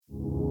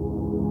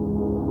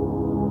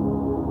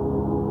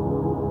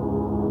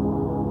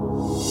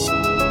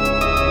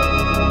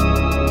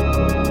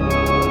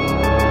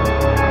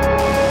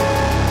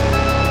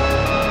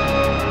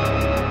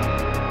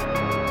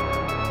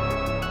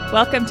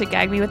Welcome to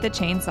Gag Me with a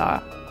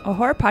Chainsaw, a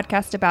horror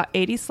podcast about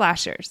 80s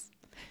slashers.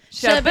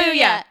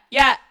 Shabuya,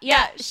 yeah,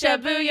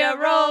 Shabuya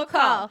roll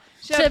call.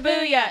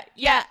 Shabuya,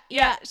 yeah,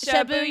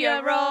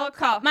 Shabuya roll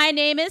call. My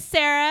name is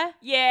Sarah.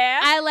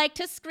 Yeah. I like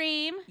to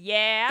scream.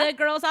 Yeah. The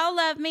girls all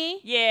love me.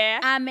 Yeah.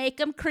 I make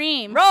them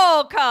cream.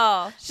 Roll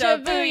call.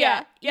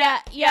 Shabuya, yeah,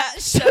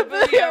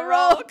 Shabuya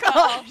roll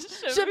call.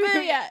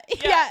 Shabuya,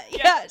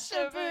 yeah,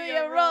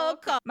 Shabuya roll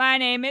call. My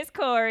name is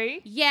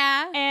Corey.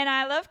 Yeah, And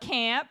I love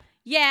camp.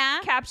 yeah,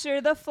 Capture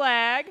the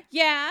flag.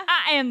 yeah.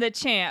 I am the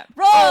champ.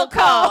 Roll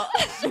call.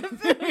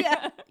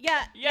 Shabuya,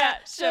 yeah, Yeah.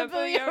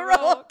 Shabuya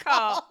roll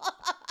call.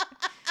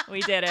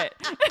 We did it.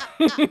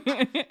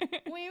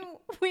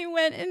 We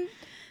went in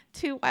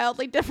two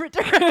wildly different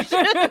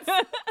directions.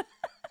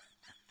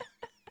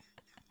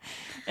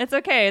 It's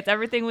okay. It's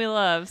everything we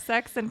love.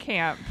 Sex and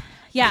camp.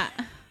 Yeah.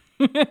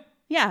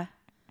 Yeah.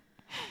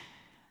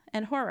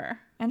 And horror.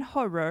 And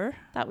horror.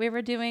 Thought we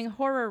were doing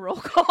horror roll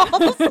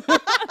calls.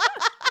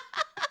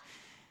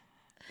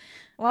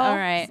 Well, all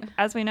right.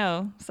 As we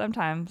know,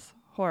 sometimes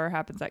horror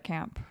happens at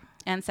camp.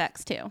 And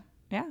sex too.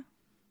 Yeah.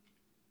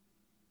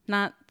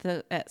 Not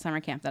at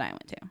summer camp that I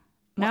went to.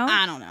 No? Well,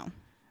 I don't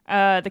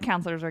know. The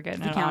counselors are getting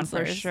The it on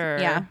counselors. for sure.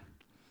 Yeah.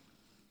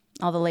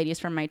 All the ladies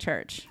from my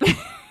church.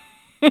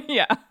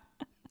 Yeah.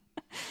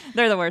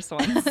 They're the worst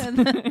ones.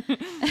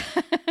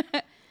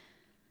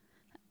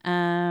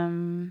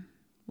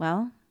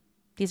 Well,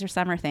 these are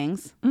summer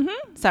things.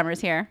 Mm-hmm.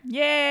 Summer's here.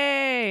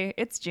 Yay.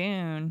 It's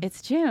June.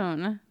 It's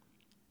June.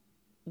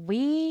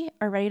 We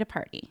are ready to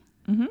party.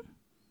 Mm-hmm.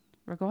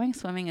 We're going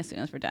swimming as soon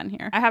as we're done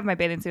here. I have my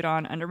bathing suit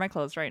on under my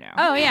clothes right now.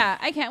 Oh, yeah.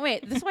 I can't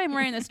wait. This is why I'm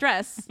wearing this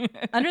dress.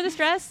 Under this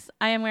dress,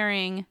 I am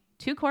wearing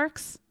 2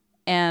 corks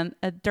and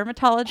a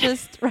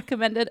dermatologist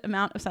recommended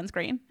amount of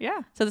sunscreen. Yeah.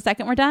 So the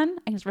second we're done,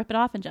 I can just rip it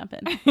off and jump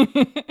in.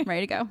 I'm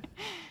ready to go.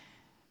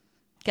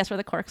 Guess where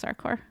the corks are,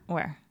 Cor?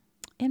 Where?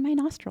 In my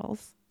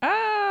nostrils.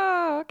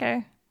 Oh,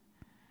 okay.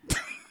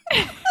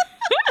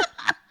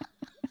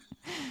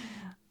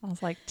 I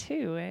was like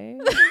 2, eh?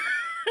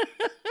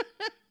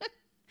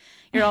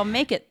 You're all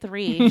make it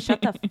 3.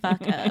 Shut the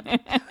fuck up.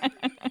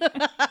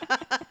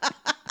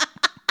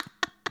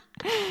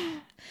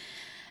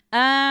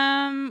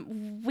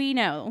 We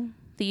know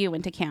that you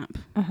went to camp.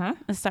 Uh-huh.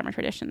 The summer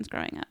traditions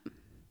growing up.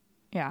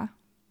 Yeah.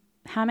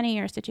 How many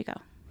years did you go?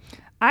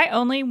 I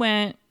only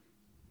went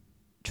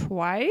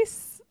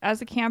twice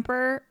as a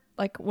camper,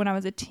 like when I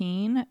was a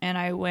teen, and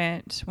I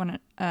went when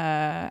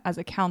as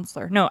a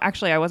counselor. No,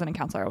 actually, I wasn't a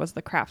counselor. I was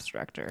the crafts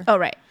director. Oh,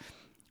 right.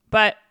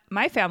 But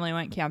my family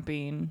went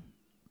camping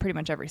pretty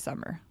much every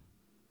summer.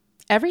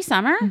 Every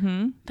summer?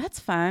 Mm-hmm. That's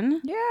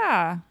fun.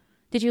 Yeah.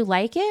 Did you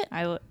like it?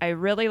 I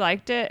really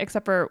liked it,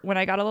 except for when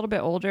I got a little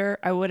bit older,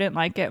 I wouldn't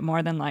like it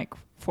more than like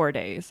 4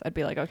 days. I'd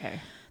be like, okay.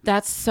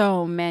 That's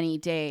so many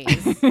days.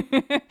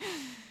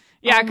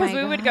 Yeah, Oh because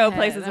my we would go God.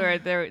 places where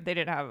they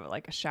didn't have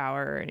like a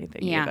shower or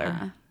anything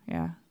either.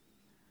 Yeah.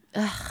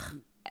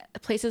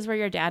 Places where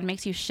your dad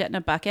makes you shit in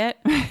a bucket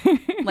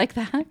like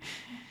that?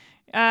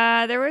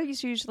 There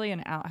was usually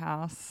an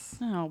outhouse.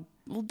 Oh,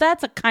 well,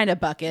 that's a kind of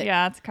bucket.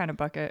 Yeah, it's kind of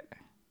bucket.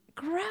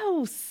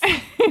 Gross.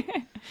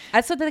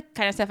 That's the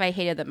kind of stuff I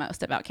hated the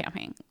most about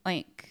camping.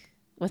 Like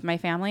with my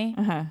family.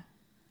 Uh-huh.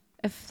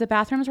 If the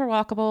bathrooms were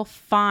walkable,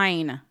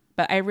 fine.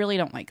 But I really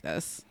don't like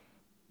this.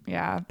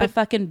 Yeah, A but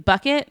fucking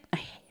bucket, I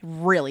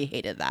really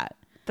hated that.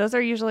 those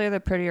are usually the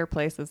prettier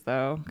places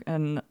though,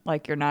 and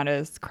like you're not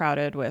as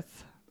crowded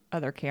with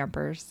other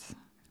campers.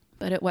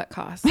 But at what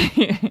cost?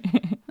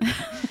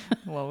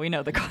 Well, we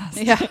know the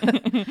cost. Yeah.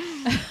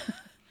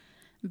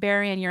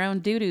 Burying your own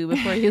doo-doo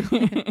before you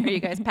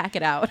guys pack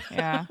it out.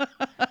 Yeah.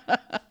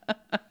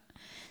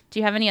 Do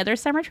you have any other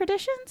summer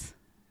traditions?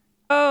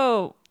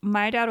 Oh,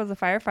 my dad was a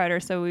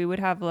firefighter, so we would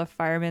have the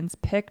fireman's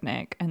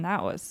picnic, and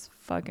that was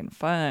fucking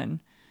fun.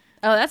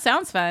 Oh, that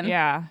sounds fun.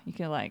 Yeah, you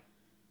can like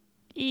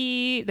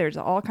eat. There's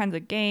all kinds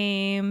of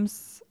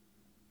games.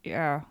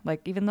 Yeah,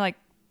 like even like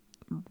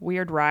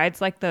weird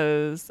rides like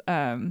those.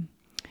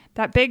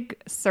 That big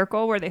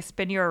circle where they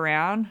spin you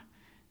around.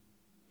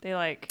 They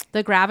like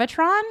The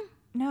Gravitron?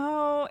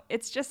 no,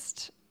 it's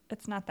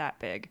not that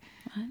big.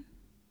 What?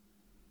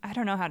 I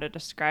don't know how to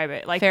describe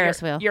it. Like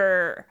Ferris wheel.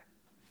 Your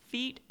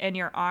feet and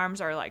your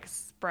arms are like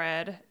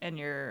spread and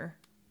you're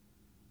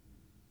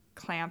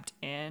clamped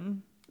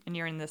in and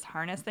you're in this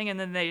harness thing and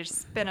then they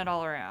just spin it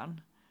all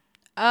around.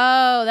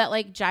 Oh, that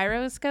like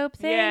gyroscope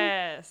thing?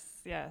 Yes.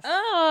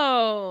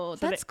 Oh,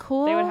 So that's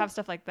cool. They would have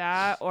stuff like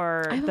that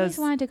or I've always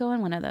wanted to go in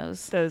one of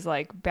those. those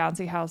like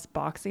bouncy house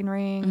boxing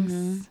rings.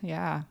 Mm-hmm.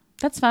 Yeah.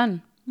 That's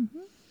fun.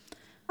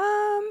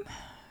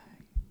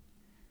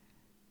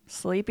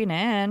 Sleeping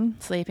in.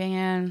 Sleeping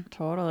in.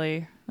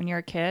 Totally. When you're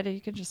a kid,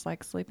 you could just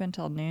like sleep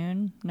until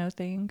noon. No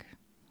thing.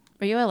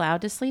 Were you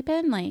allowed to sleep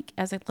in, like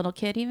as a little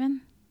kid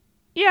even?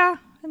 Yeah.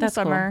 In That's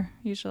the cool. summer,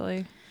 usually.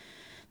 I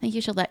think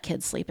you should let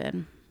kids sleep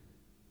in.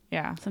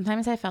 Yeah.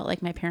 Sometimes I felt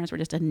like my parents were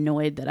just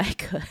annoyed that I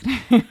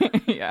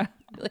could. Yeah.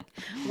 Like,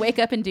 wake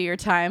up and do your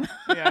time.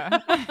 Yeah.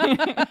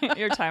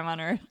 Your time on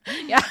earth.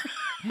 Yeah.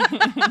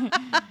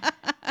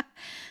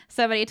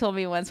 Somebody told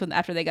me once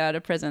after they got out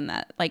of prison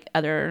that like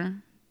other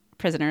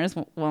prisoners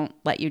won't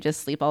let you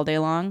just sleep all day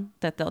long,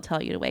 that they'll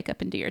tell you to wake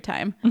up and do your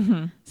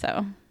time.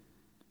 So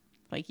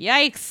like,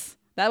 yikes.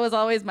 That was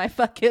always my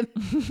fucking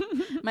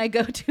my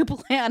go-to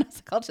plan. I was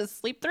like, I'll just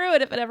sleep through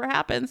it if it ever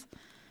happens.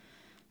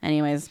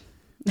 Anyways.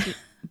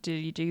 Do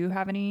you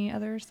have any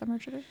other summer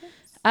traditions?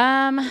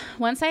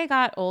 Once I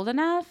got old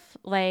enough,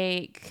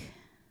 like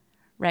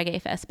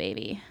Reggae Fest,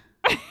 baby.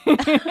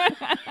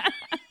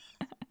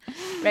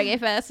 Reggae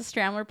Fest,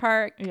 Strandler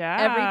Park. Yeah.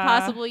 Every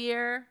possible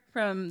year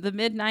from the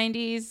mid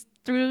 90s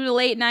through the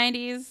late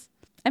 90s.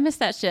 I miss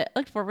that shit. I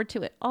looked forward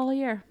to it all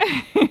year.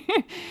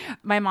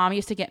 My mom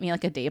used to get me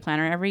like a day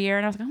planner every year,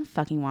 and I was like, I don't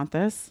fucking want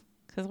this,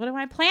 because what am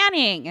I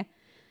planning?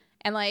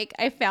 And like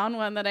I found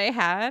one that I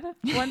had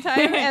one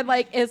time, and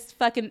like it's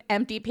fucking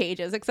empty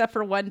pages except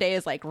for one day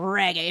is like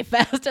Reggae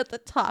Fest at the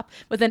top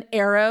with an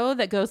arrow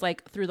that goes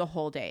like through the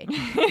whole day.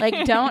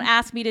 Like, don't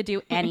ask me to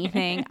do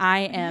anything. I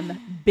am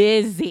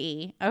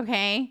busy.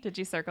 Okay. Did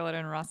you circle it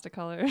in Rasta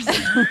colors?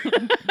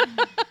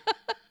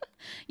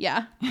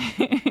 Yeah.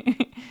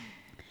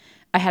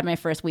 I had my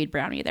first weed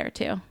brownie there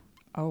too.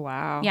 Oh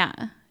wow. Yeah.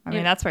 I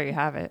mean, that's where you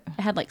have it.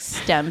 It had like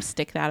stems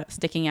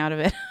sticking out of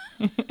it.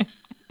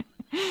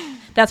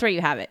 That's where you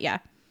have it. Yeah.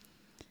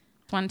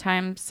 One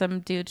time some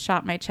dude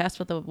shot my chest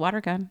with a water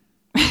gun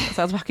as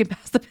I was walking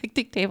past the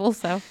picnic table.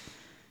 So,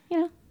 you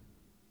know.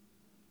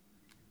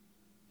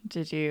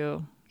 Did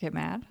you get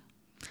mad?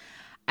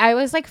 I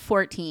was like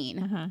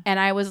 14 and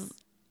I was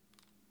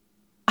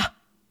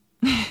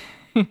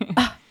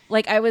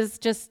like, I was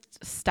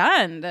just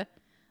stunned.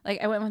 Like,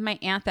 I went with my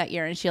aunt that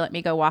year and she let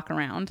me go walk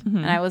around.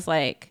 And I was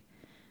like,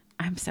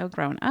 I'm so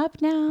grown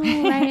up now,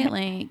 right?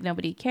 Like,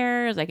 nobody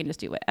cares. I can just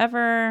do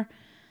whatever.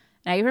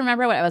 And I even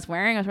remember what I was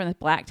wearing. I was wearing this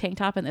black tank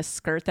top and this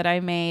skirt that I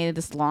made,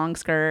 this long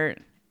skirt.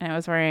 And I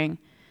was wearing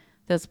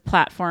those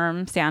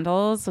platform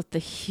sandals with the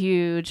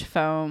huge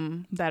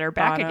foam that are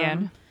back bottom.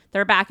 again.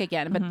 They're back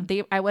again,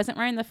 but I wasn't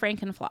wearing the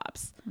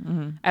Frankenflops.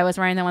 I was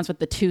wearing the ones with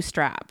the 2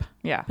 strap.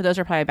 Yeah. But those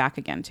are probably back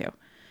again too.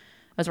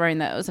 I was wearing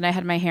those, and I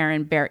had my hair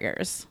in bear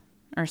ears,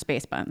 or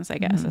space buns, I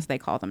guess, as they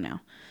call them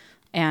now.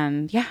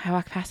 And yeah, I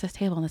walked past this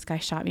table and this guy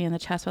shot me in the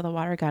chest with a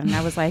water gun, and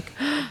I was like,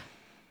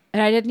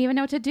 and I didn't even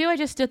know what to do. I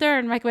just stood there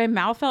and like my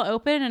mouth fell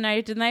open, and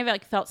I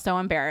like felt so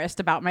embarrassed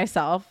about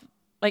myself,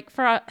 like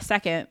for a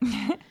second.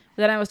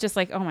 Then I was just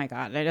like, oh my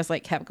God. And I just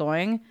like kept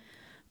going.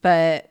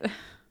 But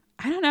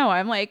I don't know.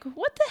 I'm like,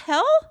 what the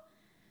hell?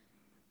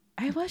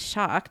 I was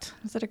shocked.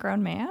 Was it a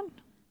grown man?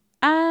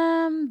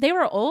 They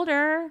were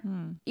older.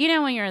 You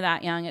know, when you're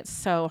that young, it's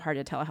so hard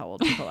to tell how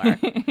old people are.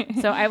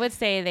 So I would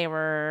say they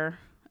were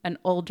an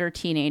older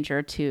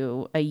teenager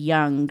to a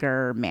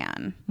younger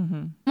man.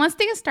 Once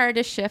things started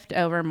to shift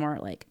over more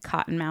like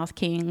Cottonmouth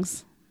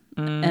Kings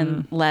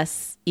and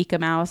less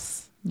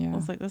Eek-A-Mouse, I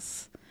was like,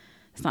 this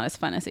it's not as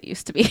fun as it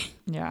used to be.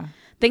 Yeah.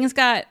 Things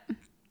got,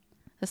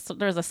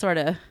 there's a sort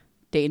of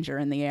danger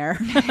in the air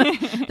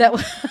that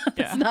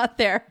it's not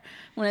there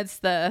when it's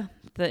the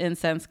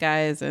incense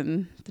guys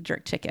and the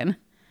jerk chicken.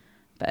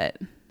 But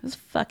it was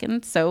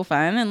fucking so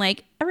fun, and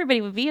like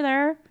everybody would be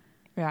there.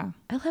 Yeah.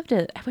 I loved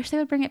it. I wish they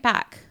would bring it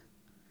back.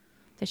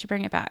 They should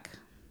bring it back.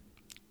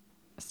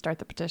 Start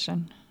the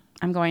petition.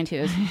 I'm going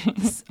to.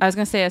 I was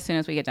going to say as soon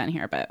as we get done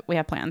here, but we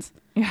have plans.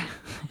 Yeah.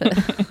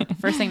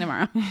 First thing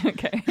tomorrow.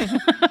 Okay.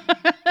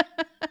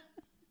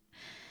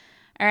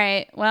 All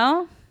right.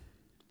 Well,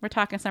 we're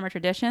talking summer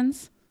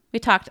traditions. We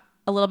talked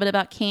a little bit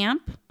about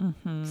camp.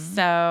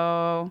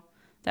 So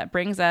that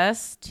brings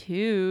us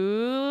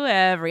to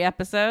every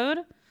episode.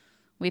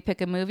 We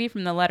pick a movie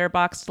from the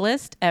Letterboxd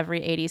list,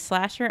 every 80s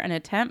slasher, an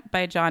attempt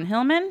by John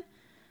Hillman.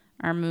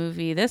 Our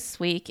movie this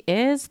week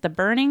is The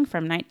Burning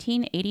from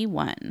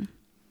 1981.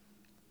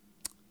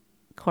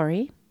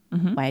 Corey,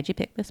 why did you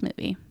pick this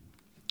movie?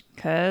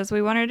 Because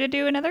we wanted to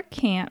do another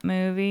camp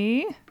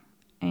movie,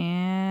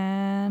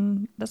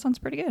 and this one's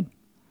pretty good.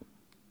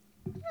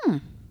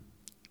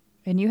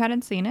 And you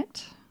hadn't seen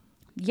it?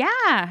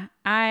 Yeah,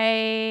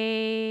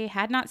 I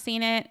had not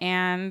seen it,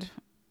 and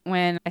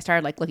when I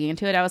started like looking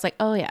into it, I was like,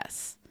 oh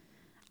yes,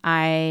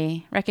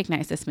 I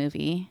recognize this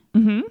movie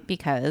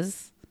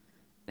because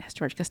it has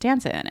George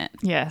Costanza in it.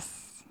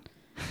 Yes.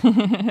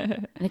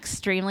 An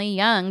extremely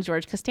young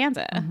George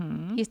Costanza.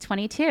 He's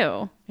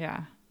 22.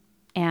 Yeah.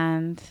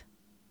 And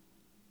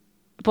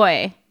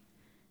boy,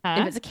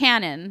 if it's a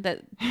canon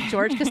that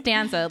George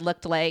Costanza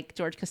looked like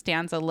George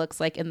Costanza looks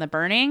like in The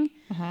Burning,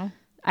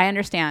 I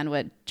understand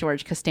what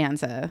George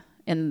Costanza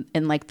in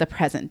like the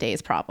present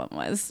day's problem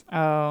was.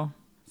 Oh.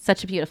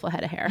 Such a beautiful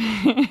head of hair.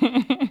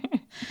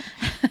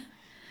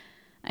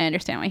 I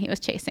understand why he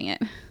was chasing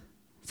it.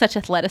 Such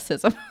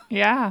athleticism.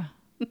 Yeah.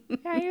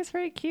 Yeah, he was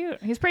pretty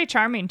cute. He's pretty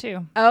charming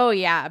too. Oh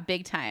yeah,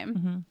 big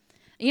time.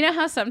 You know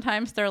how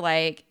sometimes they're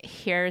like,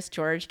 here's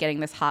George getting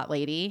this hot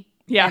lady.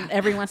 Yeah. And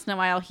every once in a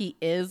while he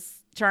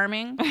is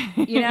charming.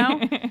 You know?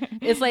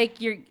 It's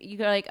like you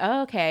go like,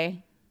 oh,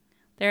 okay.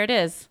 There it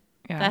is.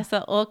 Yeah. That's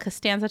the old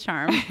Costanza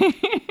charm.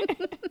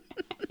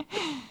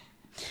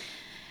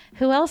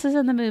 Who else is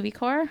in the movie,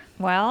 Core?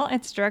 Well,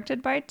 it's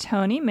directed by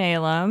Tony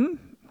Maylam.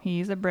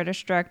 He's a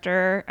British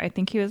director. I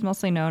think he was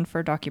mostly known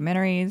for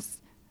documentaries.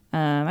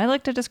 I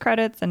looked at his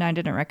credits and I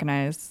didn't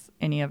recognize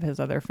any of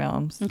his other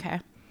films. Okay.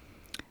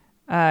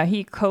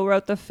 He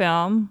co-wrote the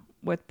film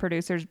with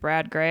producers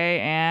Brad Gray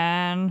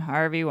and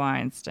Harvey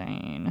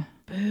Weinstein.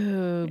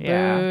 Boo,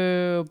 Yeah.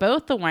 boo.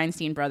 Both the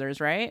Weinstein brothers,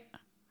 right?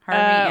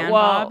 Harvey and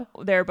Bob?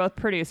 They're both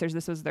producers.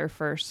 This was their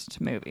first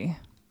movie.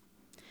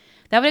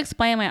 That would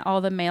explain why all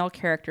the male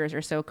characters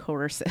are so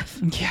coercive.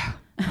 Yeah.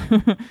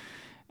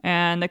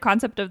 And the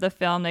concept of the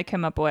film they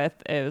came up with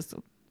is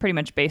pretty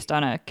much based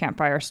on a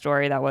campfire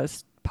story that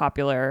was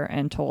popular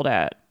and told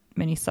at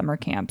many summer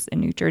camps in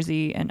New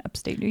Jersey and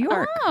upstate New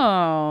York.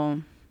 Oh.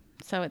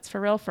 So it's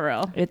for real, for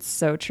real. It's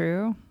so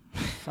true.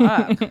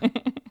 Fuck.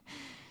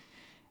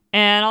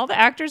 And all the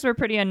actors were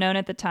pretty unknown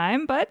at the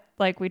time, but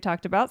like we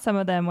talked about, some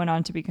of them went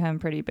on to become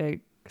pretty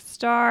big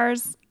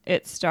stars.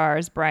 It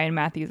stars Brian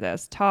Matthews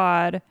as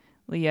Todd,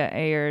 Leah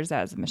Ayers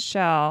as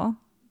Michelle,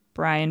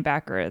 Brian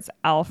Backer as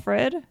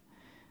Alfred.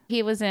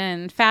 He was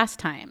in Fast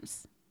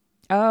Times,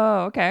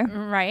 Oh, okay.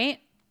 right?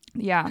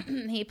 Yeah.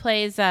 He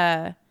plays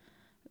Ratner,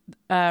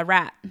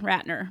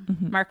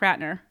 Mark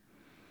Ratner.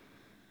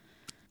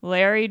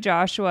 Larry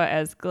Joshua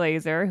as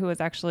Glazer, who is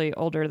actually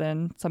older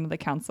than some of the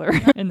counselor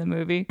in the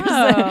movie.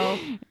 Oh.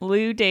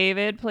 Lou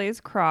David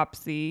plays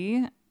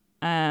Cropsey.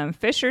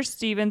 Fisher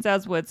Stevens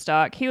as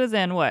Woodstock. He was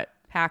in what?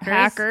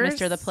 Hackers.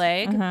 Mr. the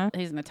Plague. Uh-huh.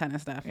 He's in a ton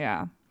of stuff.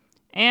 Yeah.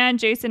 And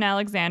Jason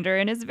Alexander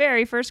in his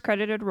very first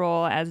credited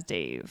role as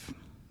Dave.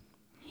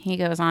 He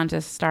goes on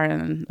to star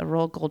in the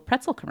Roll Gold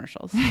pretzel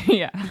commercials.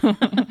 Yeah.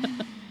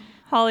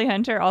 Holly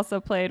Hunter also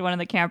played one of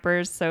the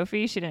campers,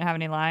 Sophie. She didn't have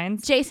any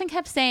lines. Jason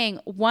kept saying,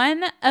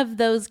 one of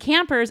those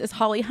campers is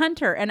Holly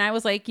Hunter. And I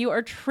was like, you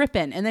are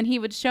tripping. And then he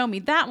would show me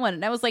that one.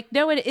 And I was like,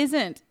 no, it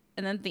isn't.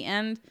 And then at the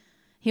end,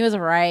 he was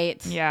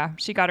right. Yeah.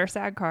 She got her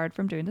SAG card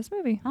from doing this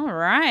movie. All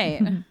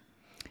right.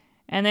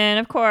 And then,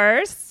 of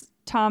course,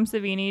 Tom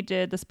Savini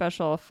did the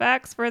special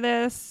effects for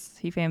this.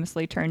 He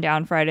famously turned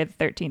down Friday the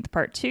 13th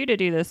Part 2 to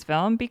do this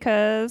film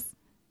because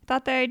he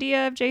thought the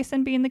idea of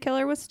Jason being the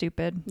killer was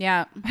stupid.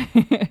 Yeah.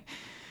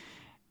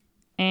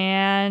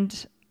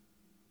 And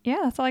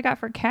yeah, that's all I got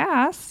for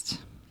cast.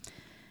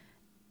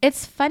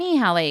 It's funny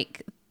how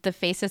like the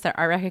faces that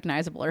are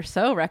recognizable are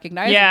so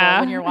recognizable Yeah.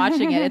 when you're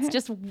watching it. It's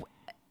just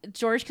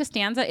George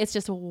Costanza. It's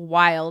just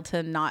wild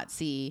to not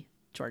see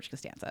George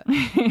Costanza.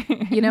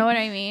 You know what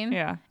I mean?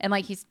 Yeah. And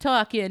like he's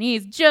talking,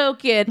 he's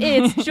joking.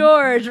 It's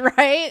George,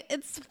 right?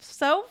 It's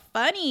so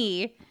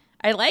funny.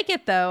 I like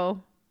it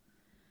though.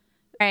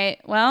 All right.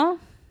 Well,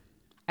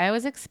 I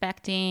was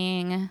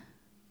expecting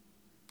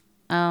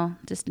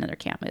just another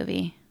camp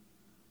movie.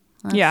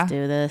 Let's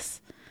do this.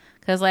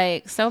 Because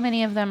like so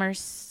many of them are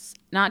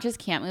not just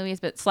camp movies,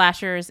 but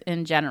slashers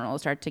in general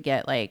start to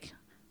get like,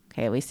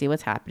 okay, we see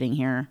what's happening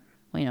here.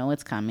 We know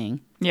what's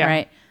coming. Yeah.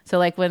 Right. So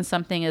like when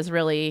something is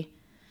really,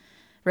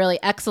 really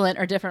excellent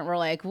or different, we're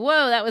like,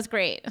 whoa, that was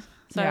great.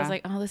 So I was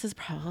like, oh, this is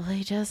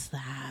probably just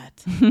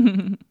that.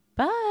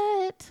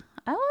 But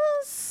I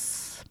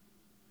was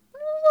a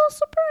little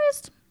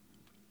surprised.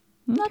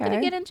 Not going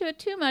to get into it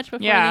too much before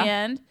the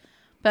end.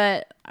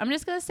 But I'm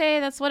just going to say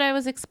that's what I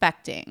was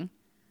expecting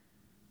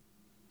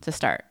to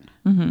start.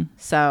 Mm-hmm.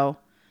 So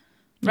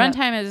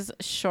runtime is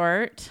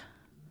short-ish.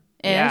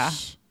 Yeah.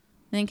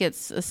 I think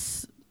it's a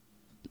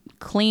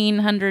clean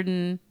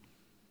 90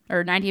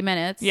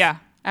 minutes. Yeah.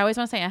 I always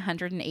want to say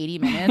 180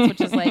 minutes,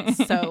 which is like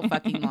so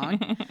fucking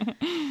long.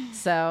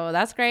 So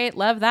that's great.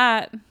 Love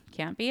that.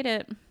 Can't beat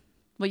it.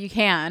 Well, you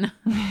can.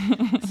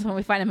 So when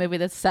we find a movie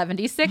that's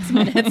 76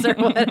 minutes or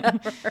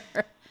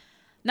whatever.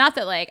 Not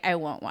that like I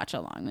won't watch a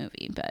long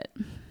movie, but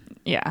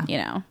Yeah. you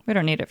know. We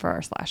don't need it for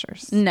our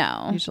slashers.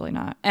 No. Usually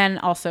not. And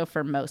also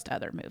for most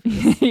other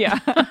movies. Yeah.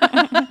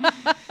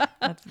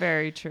 That's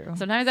very true.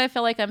 Sometimes I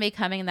feel like I'm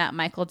becoming that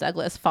Michael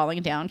Douglas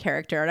falling down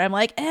character. And I'm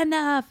like,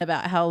 enough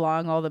about how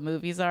long all the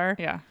movies are.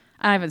 Yeah.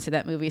 I haven't seen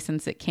that movie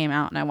since it came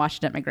out. And I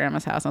watched it at my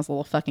grandma's house when I was a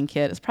little fucking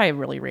kid. It's probably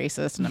really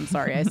racist. And I'm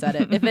sorry I said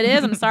it. If it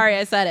is, I'm sorry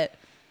I said it.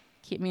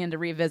 Keep me in to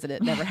revisit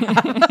it. Never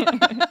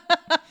have.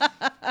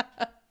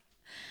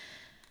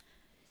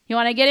 You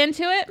want to get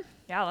into it?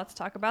 Yeah, let's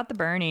talk about The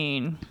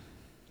Burning.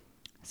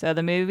 So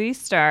the movie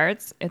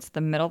starts, it's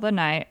the middle of the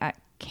night at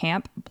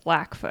Camp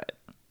Blackfoot.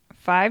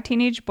 5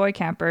 teenage boy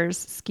campers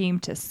scheme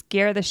to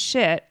scare the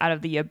shit out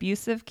of the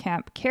abusive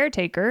camp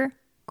caretaker,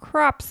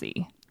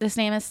 Cropsey. This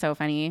name is so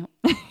funny.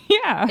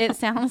 Yeah. It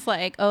sounds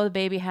like, oh, the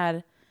baby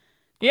had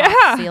yeah.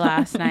 Cropsey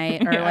last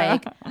night. Or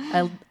like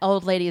an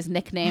old lady's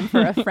nickname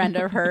for a friend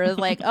of hers.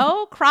 Like,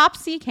 oh,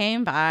 Cropsey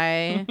came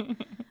by.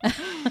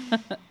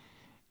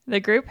 The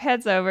group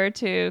heads over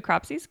to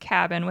Cropsey's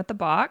cabin with the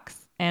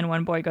box, and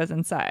one boy goes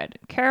inside.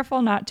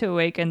 Careful not to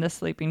awaken the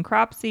sleeping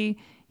Cropsey,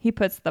 he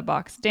puts the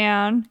box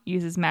down,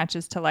 uses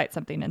matches to light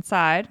something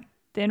inside,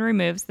 then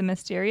removes the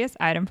mysterious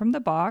item from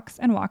the box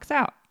and walks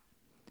out.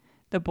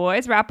 The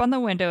boys rap on the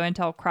window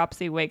until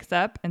Cropsey wakes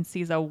up and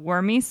sees a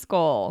wormy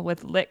skull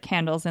with lit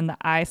candles in the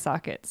eye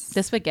sockets.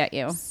 This would get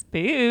you.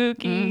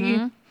 Spooky.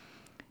 Mm-hmm.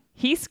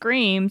 He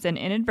screams and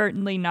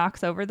inadvertently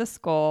knocks over the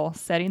skull,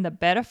 setting the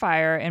bed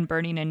afire and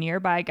burning a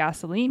nearby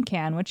gasoline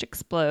can, which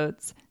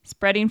explodes,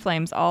 spreading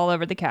flames all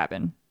over the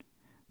cabin.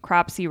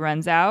 Cropsey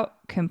runs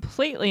out,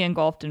 completely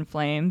engulfed in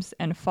flames,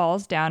 and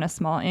falls down a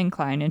small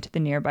incline into the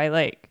nearby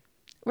lake.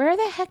 Where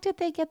the heck did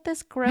they get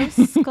this gross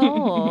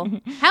skull?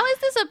 How is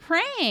this a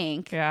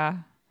prank? Yeah.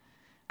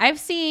 I've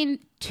seen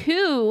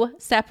 2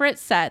 separate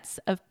sets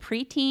of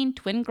preteen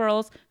twin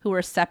girls who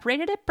were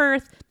separated at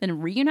birth, then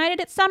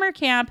reunited at summer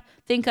camp.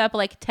 Think up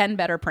like 10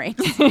 better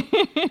pranks.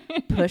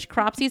 Push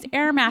Cropsey's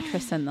air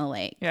mattress in the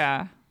lake.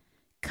 Yeah.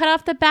 Cut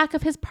off the back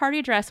of his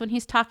party dress when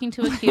he's talking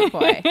to a cute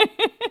boy.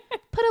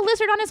 Put a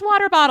lizard on his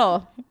water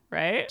bottle.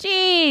 Right?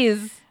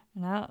 Jeez.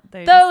 No,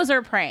 Those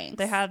are pranks.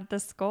 They had the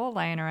skull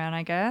lying around,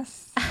 I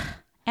guess.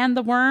 And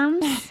the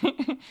worms.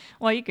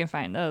 Well, you can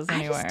find those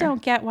anywhere. I just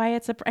don't get why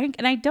it's a prank.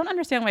 And I don't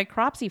understand why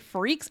Cropsey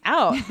freaks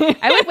out.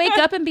 I would wake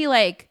up and be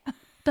like,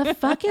 the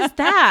fuck is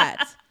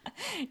that?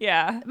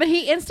 Yeah. But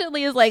he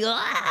instantly is like,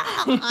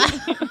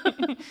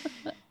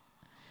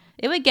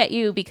 it would get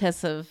you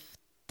because of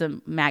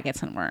the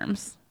maggots and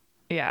worms.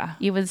 Yeah.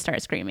 You would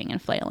start screaming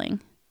and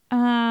flailing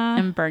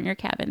and burn your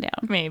cabin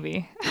down.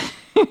 Maybe.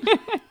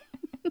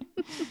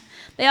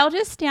 They all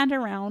just stand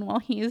around while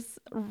he's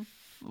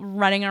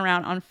running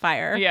around on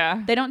fire.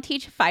 Yeah. They don't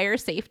teach fire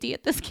safety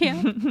at this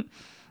camp.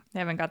 They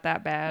haven't got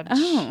that bad.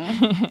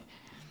 Oh.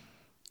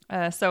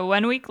 So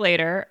 1 week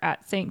later,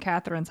 at St.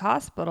 Catherine's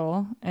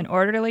Hospital, an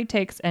orderly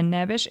takes a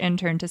nebbish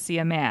intern to see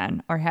a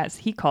man, or as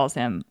he calls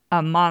him,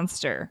 a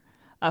monster,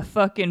 a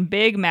fucking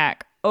Big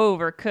Mac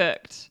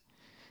overcooked,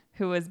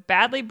 who was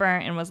badly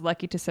burnt and was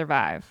lucky to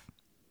survive.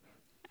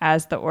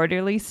 As the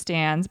orderly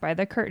stands by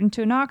the curtain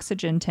to an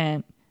oxygen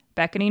tent,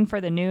 beckoning for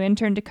the new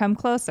intern to come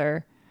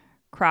closer,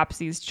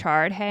 Cropsey's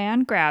charred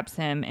hand grabs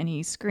him and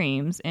he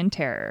screams in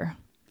terror.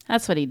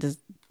 That's what he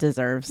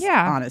deserves,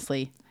 Yeah.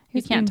 honestly.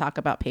 You can't talk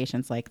about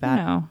patients like that.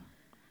 No.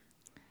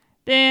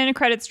 Then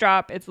credits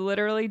drop. It's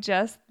literally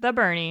just the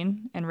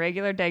burning in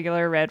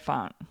regular red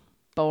font.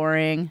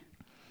 Boring.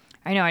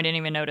 I know, I didn't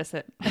even notice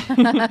it.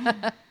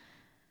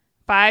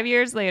 5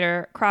 years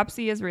later,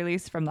 Cropsey is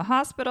released from the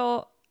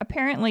hospital,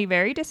 apparently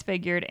very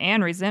disfigured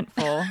and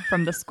resentful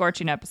from the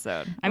scorching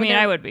episode. I mean,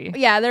 I would be.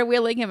 Yeah, they're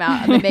wheeling him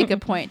out and they make a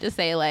point to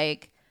say,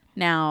 like,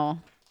 now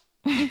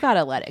you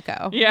gotta let it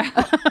go. Yeah.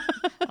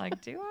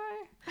 Like, do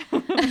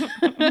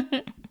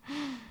I?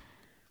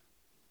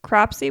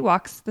 Cropsey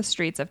walks the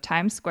streets of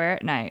Times Square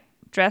at night,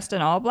 dressed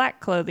in all black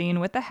clothing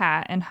with a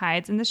hat, and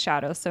hides in the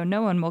shadows so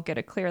no one will get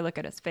a clear look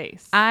at his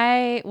face.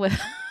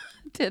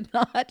 Did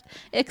not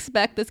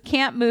expect this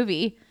camp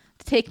movie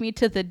to take me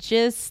to the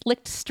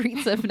jizz-slicked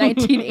streets of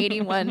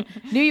 1981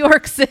 New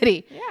York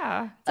City.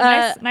 Yeah.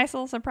 It's a nice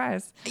little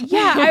surprise.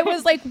 Yeah, I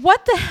was like,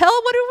 what the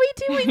hell? What are we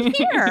doing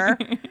here?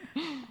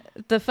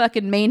 The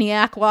fucking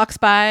maniac walks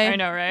by. I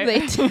know, right?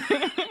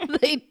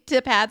 They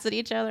tip hats at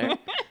each other.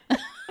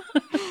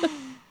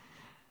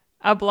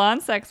 A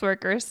blonde sex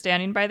worker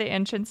standing by the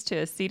entrance to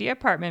a seedy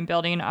apartment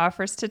building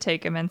offers to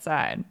take him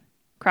inside.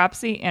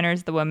 Cropsey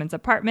enters the woman's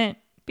apartment,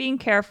 being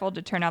careful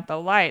to turn out the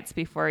lights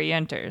before he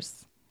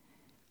enters.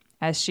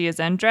 As she is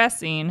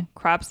undressing,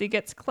 Cropsey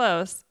gets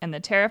close, and the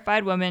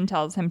terrified woman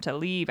tells him to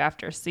leave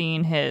after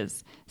seeing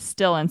his,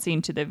 still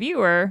unseen to the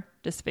viewer,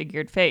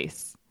 disfigured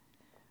face.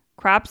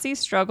 Cropsey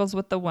struggles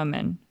with the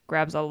woman,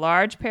 grabs a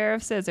large pair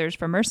of scissors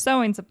from her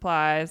sewing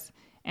supplies,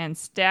 and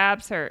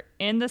stabs her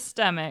in the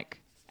stomach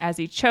as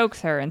he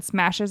chokes her and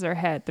smashes her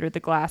head through the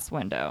glass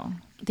window.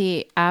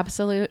 The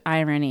absolute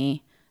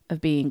irony of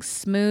being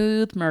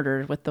smooth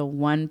murdered with the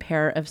one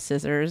pair of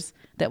scissors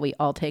that we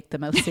all take the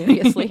most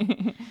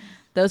seriously.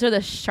 Those are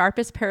the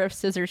sharpest pair of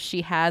scissors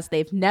she has.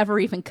 They've never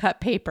even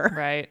cut paper.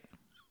 Right.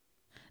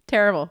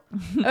 Terrible.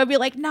 I would be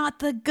like, not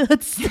the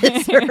good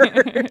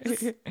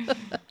scissors.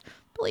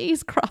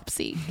 Please,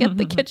 Cropsey, get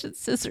the kitchen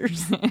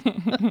scissors.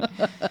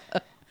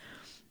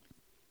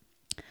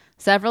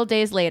 Several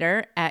days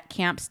later, at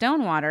Camp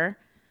Stonewater,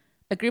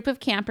 a group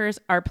of campers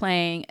are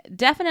playing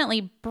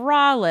definitely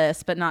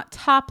braless but not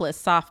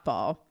topless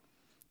softball.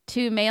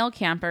 2 male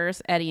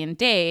campers, Eddie and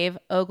Dave,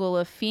 ogle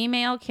a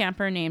female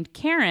camper named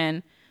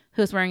Karen,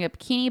 who's wearing a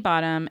bikini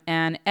bottom,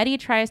 and Eddie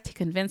tries to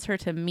convince her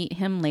to meet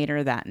him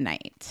later that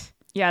night.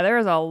 Yeah, there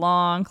was a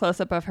long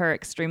close-up of her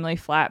extremely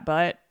flat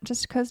butt,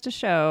 just goes to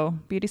show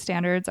beauty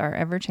standards are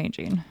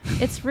ever-changing.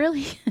 It's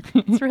really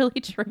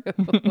true.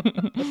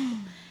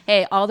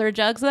 Hey, all their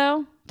jugs,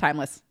 though,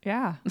 timeless.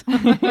 Yeah.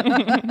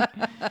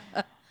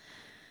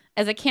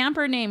 As a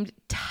camper named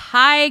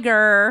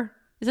Tiger,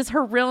 is this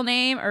her real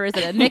name or is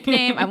it a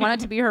nickname? I want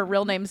it to be her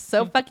real name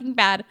so fucking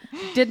bad.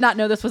 Did not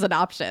know this was an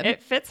option.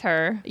 It fits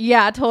her.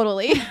 Yeah,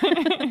 totally.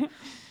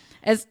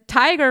 As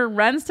Tiger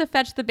runs to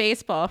fetch the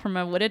baseball from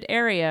a wooded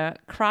area,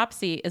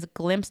 Cropsey is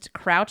glimpsed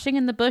crouching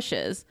in the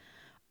bushes,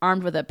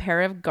 armed with a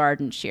pair of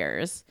garden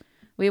shears.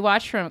 We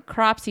watch from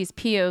Cropsey's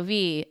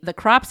POV, the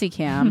Cropsey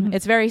cam.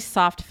 It's very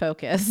soft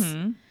focus,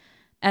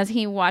 as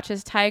he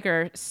watches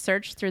Tiger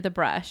search through the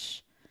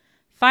brush.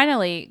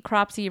 Finally,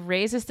 Cropsey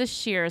raises the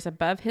shears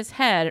above his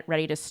head,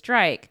 ready to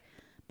strike,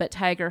 but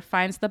Tiger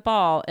finds the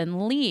ball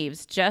and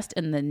leaves just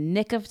in the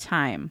nick of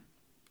time.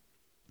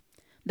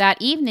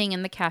 That evening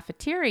in the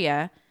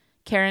cafeteria,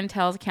 Karen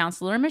tells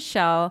Counselor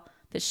Michelle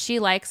that she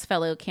likes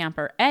fellow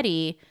camper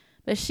Eddie,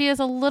 but she is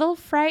a little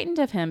frightened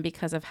of him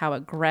because of how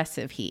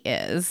aggressive he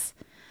is.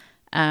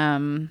 I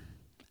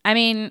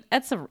mean,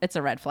 it's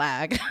a red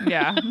flag.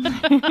 Yeah.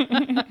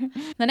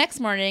 The next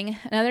morning,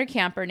 another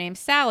camper named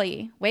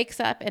Sally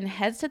wakes up and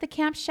heads to the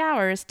camp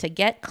showers to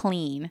get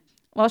clean.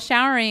 While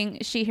showering,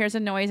 she hears a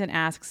noise and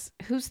asks,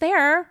 "Who's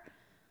there?"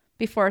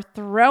 before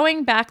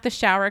throwing back the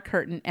shower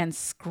curtain and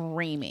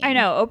screaming. I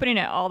know, opening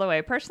it all the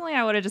way. Personally,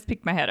 I would have just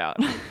peeked my head out.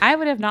 I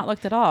would have not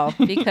looked at all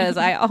because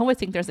I always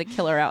think there's a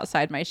killer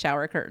outside my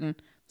shower curtain.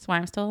 That's why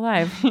I'm still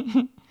alive.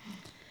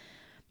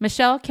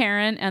 Michelle,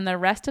 Karen, and the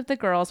rest of the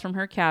girls from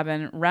her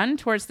cabin run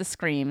towards the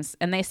screams,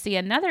 and they see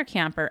another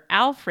camper,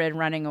 Alfred,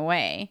 running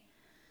away.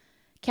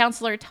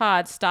 Counselor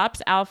Todd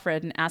stops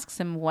Alfred and asks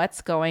him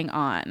what's going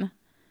on.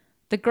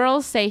 The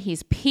girls say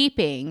he's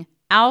peeping.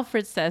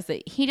 Alfred says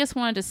that he just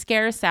wanted to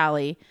scare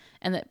Sally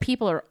and that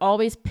people are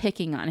always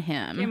picking on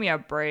him. Give me a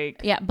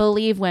break. Yeah,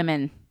 believe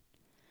women.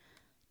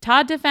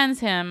 Todd defends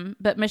him,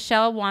 but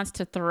Michelle wants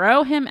to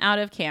throw him out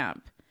of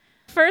camp.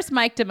 First,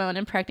 Mike Damone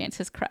impregnates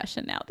his crush,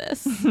 and now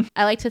this.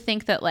 I like to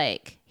think that,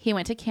 like, he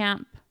went to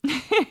camp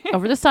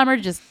over the summer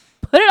to just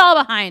put it all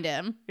behind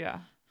him. Yeah.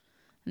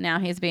 Now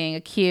he's being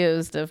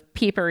accused of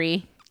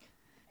peepery,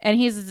 and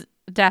he's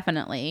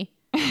definitely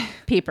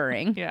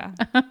peepering. Yeah.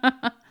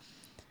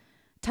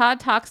 Todd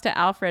talks to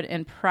Alfred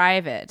in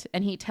private,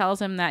 and he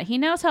tells him that he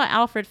knows how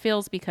Alfred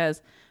feels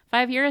because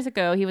 5 years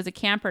ago, he was a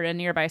camper at a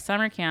nearby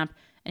summer camp,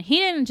 and he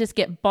didn't just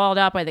get bawled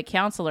out by the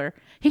counselor.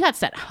 He got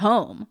sent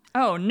home.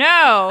 Oh,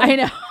 no. I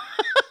know.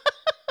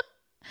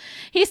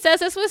 He says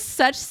this with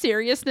such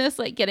seriousness,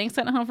 like getting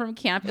sent home from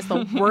camp is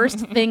the worst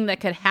thing that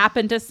could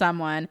happen to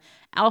someone.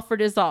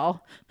 Alfred is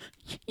all,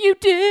 "You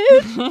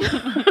did?"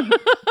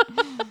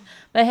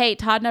 But hey,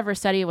 Todd never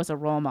said he was a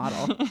role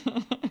model.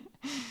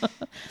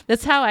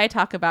 That's how I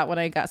talk about when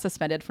I got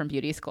suspended from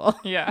beauty school.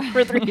 Yeah.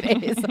 For 3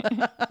 days.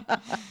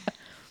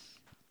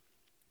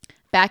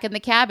 Back in the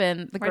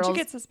cabin, the girls... Why'd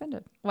you get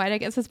suspended? Why'd I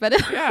get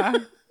suspended? Yeah.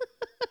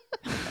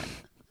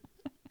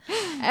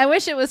 I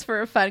wish it was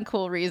for a fun,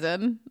 cool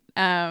reason.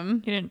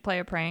 You didn't play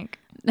a prank?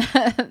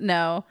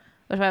 No.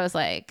 But I was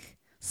like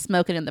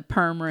smoking in the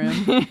perm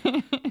room.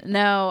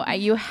 No,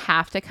 you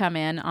have to come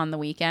in on the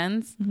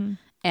weekends. Mm-hmm.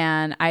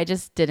 And I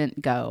just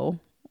didn't go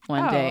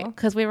one day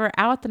because we were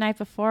out the night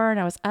before and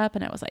I was up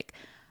and I was like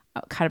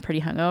kind of pretty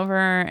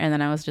hungover, and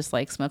then I was just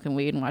like smoking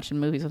weed and watching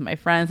movies with my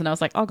friends, and I was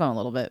like, I'll go in a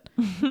little bit.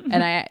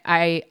 And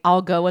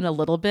I'll go in a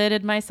little bit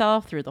in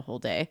myself through the whole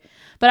day.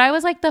 But I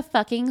was like the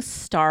fucking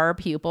star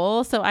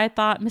pupil, so I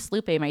thought Miss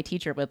Lupe, my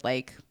teacher, would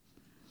like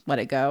let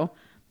it go,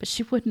 but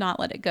she would not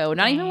let it go.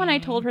 Not even when I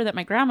told her that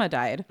my grandma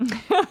died.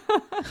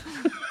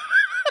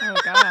 Oh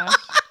gosh.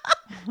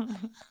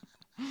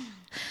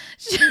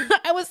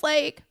 I was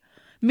like,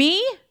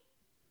 me?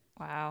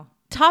 Wow.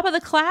 Top of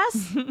the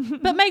class?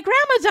 But my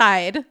grandma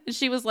died. And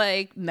she was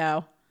like,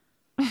 no.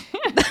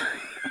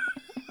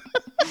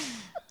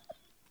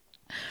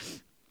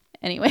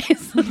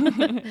 Anyways.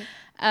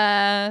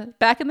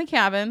 Back in the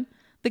cabin,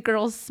 the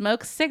girls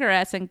smoke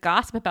cigarettes and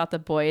gossip about the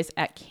boys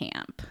at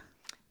camp.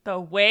 The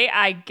way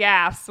I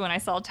gasped when I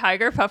saw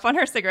Tiger puff on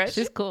her cigarette.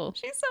 She's cool.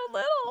 She's so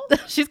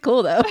little. She's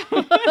cool, though.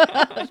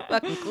 She's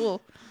fucking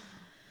cool.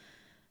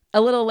 A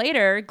little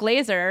later,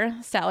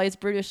 Glazer, Sally's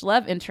brutish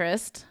love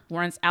interest,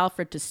 warns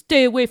Alfred to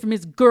stay away from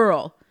his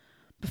girl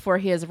before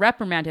he is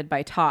reprimanded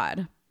by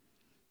Todd.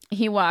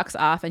 He walks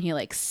off and he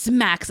like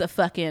smacks a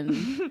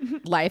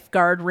fucking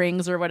lifeguard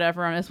rings or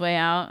whatever on his way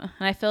out.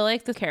 And I feel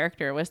like the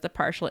character was the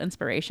partial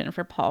inspiration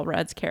for Paul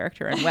Rudd's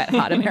character in Wet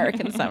Hot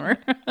American Summer.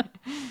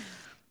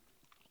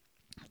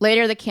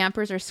 Later, the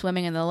campers are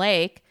swimming in the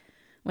lake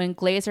when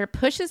Glazer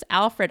pushes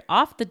Alfred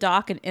off the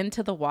dock and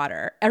into the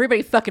water.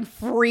 Everybody fucking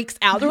freaks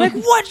out. They're like,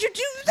 what'd you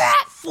do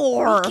that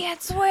for? He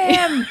can't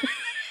swim.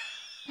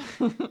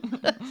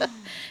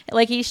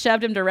 Like he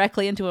shoved him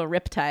directly into a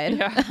riptide.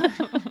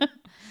 Yeah.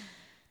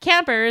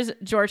 Campers,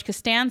 George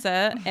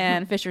Costanza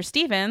and Fisher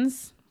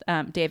Stevens,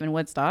 Dave and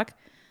Woodstock,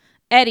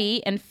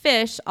 Eddie and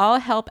Fish all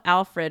help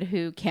Alfred,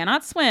 who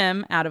cannot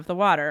swim, out of the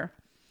water.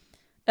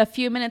 A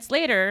few minutes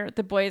later,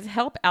 the boys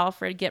help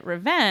Alfred get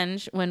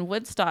revenge when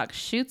Woodstock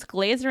shoots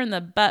Glazer in the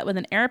butt with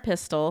an air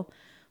pistol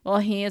while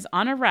he is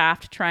on a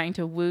raft trying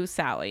to woo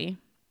Sally.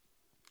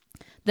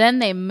 Then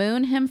they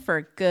moon him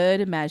for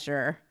good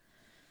measure.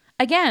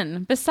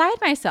 Again, beside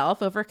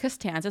myself over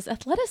Costanza's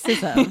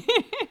athleticism.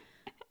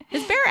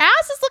 His bare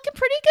ass is looking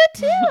pretty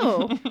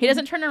good, too. He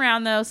doesn't turn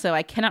around, though, so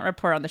I cannot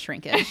report on the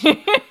shrinkage.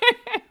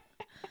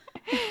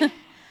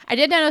 I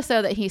did notice,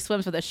 though, that he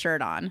swims with a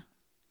shirt on.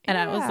 And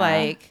I was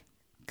like,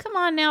 come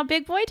on now,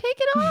 big boy, take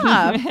it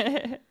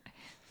off.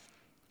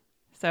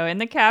 So in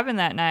the cabin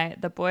that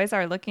night, the boys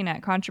are looking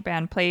at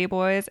contraband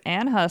Playboys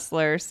and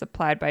Hustlers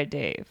supplied by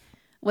Dave.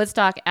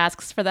 Woodstock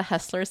asks for the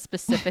Hustlers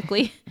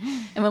specifically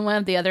And when one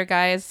of the other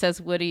guys says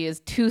Woody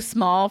is too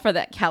small for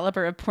that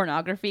caliber of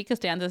pornography,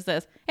 Costanza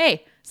says,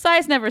 "Hey,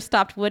 size never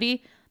stopped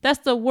Woody. That's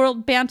the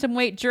world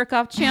bantamweight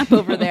jerk-off champ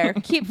over there.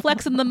 Keep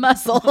flexing the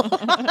muscle."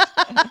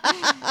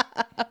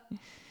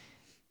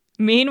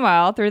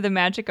 Meanwhile, through the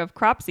magic of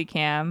Cropsy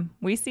Cam,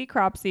 we see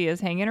Cropsy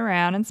is hanging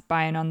around and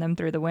spying on them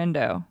through the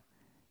window.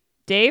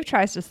 Dave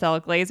tries to sell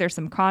Glazer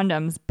some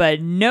condoms, but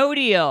no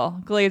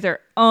deal. Glazer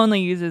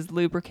only uses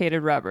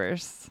lubricated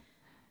rubbers.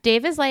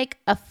 Dave is like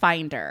a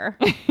finder.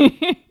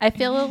 I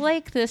feel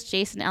like this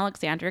Jason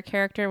Alexander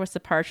character was the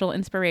partial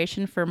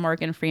inspiration for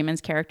Morgan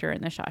Freeman's character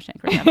in The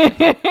Shawshank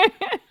Redemption.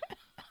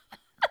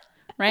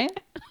 Right?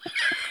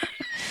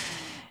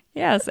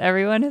 Yes,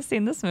 everyone has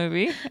seen this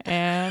movie,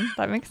 and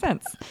that makes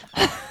sense.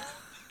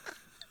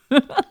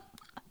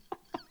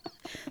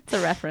 It's a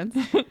reference.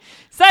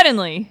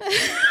 Suddenly,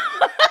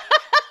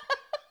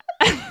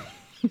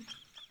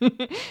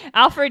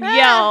 Alfred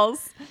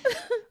yells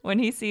when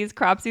he sees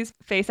Cropsy's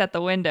face at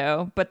the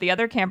window, but the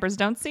other campers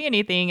don't see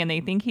anything and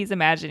they think he's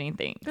imagining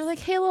things. They're like,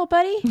 "Hey, little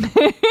buddy."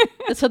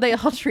 So they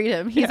all treat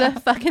him. He's a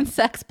fucking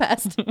sex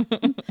pest.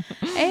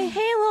 Hey,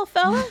 little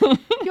fella.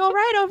 You all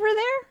right over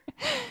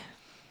there?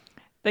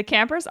 The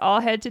campers all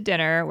head to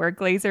dinner where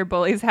Glazer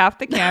bullies half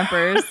the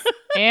campers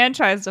and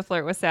tries to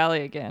flirt with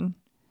Sally again.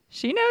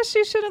 She knows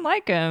she shouldn't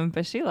like him,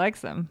 but she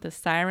likes him. The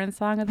siren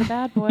song of the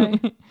bad boy.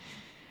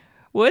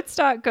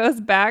 Woodstock goes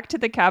back to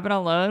the cabin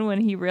alone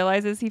when he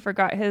realizes he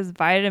forgot his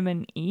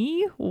vitamin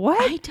E.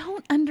 What? I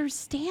don't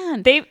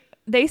understand.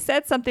 They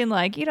said something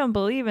like, "You don't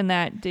believe in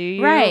that, do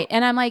you?" Right.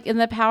 And I'm like, in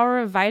the power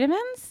of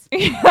vitamins?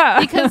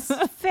 Yeah. Because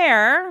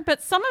fair,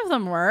 but some of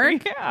them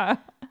work. Yeah.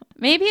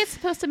 Maybe it's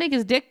supposed to make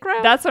his dick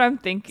grow. That's what I'm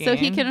thinking. So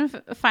he can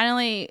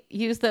finally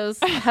use those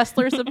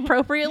hustlers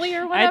appropriately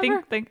or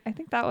whatever. I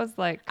think that was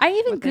like. I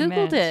even what they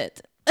Googled meant.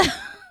 it.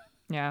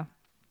 Yeah.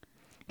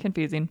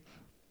 Confusing.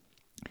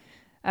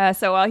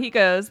 So while he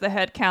goes, the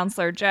head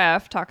counselor,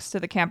 Jeff, talks to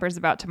the campers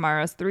about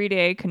tomorrow's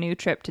 3-day canoe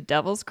trip to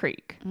Devil's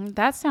Creek.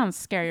 That sounds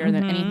scarier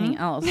than anything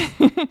else.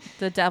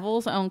 The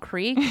Devil's Own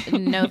Creek?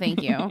 No,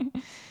 thank you.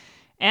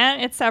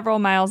 And it's several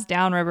miles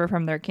downriver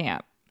from their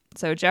camp.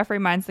 So Jeff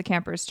reminds the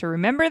campers to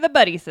remember the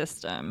buddy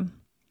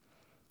system.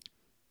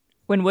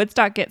 When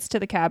Woodstock gets to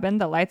the cabin,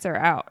 the lights are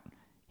out.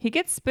 He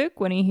gets spooked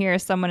when he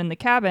hears someone in the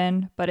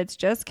cabin, but it's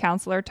just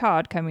Counselor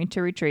Todd coming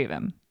to retrieve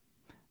him.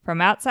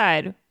 From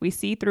outside, we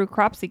see through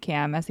Cropsy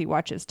Cam as he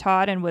watches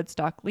Todd and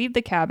Woodstock leave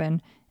the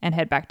cabin and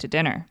head back to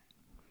dinner.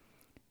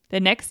 The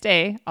next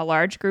day, a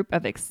large group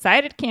of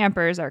excited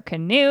campers are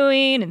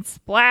canoeing and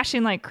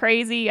splashing like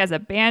crazy as a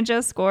banjo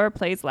score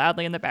plays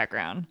loudly in the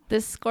background.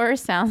 This score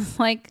sounds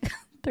like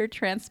they're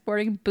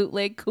transporting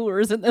bootleg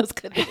coolers in those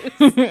canoes.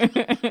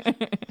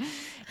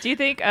 Do you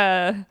think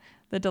the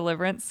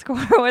Deliverance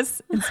score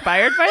was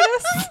inspired by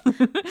this?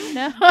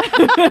 No.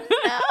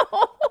 No.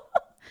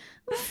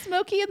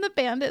 Smokey and the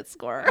Bandit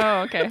score.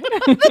 Oh, okay.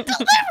 The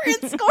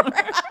Deliverance score.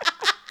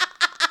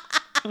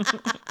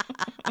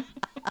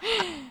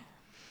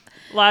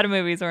 A lot of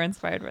movies were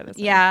inspired by this.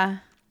 Yeah.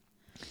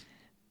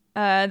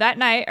 That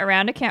night,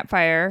 around a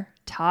campfire,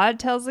 Todd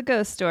tells the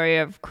ghost story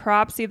of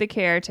Cropsy the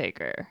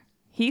caretaker.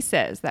 He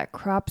says that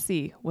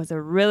Cropsy was a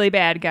really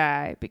bad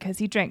guy because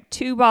he drank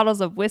 2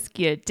 bottles of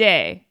whiskey a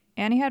day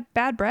and he had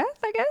bad breath,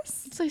 I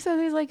guess. So he said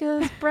he's like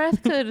his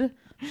breath could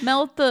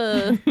melt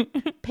the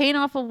paint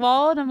off a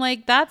wall. And I'm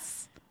like,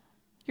 that's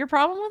your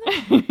problem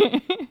with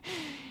it?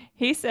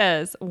 He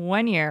says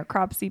one year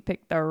Cropsy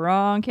picked the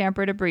wrong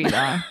camper to breathe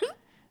on.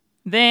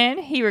 Then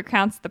he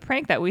recounts the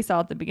prank that we saw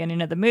at the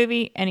beginning of the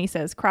movie, and he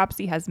says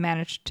Cropsy has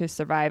managed to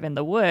survive in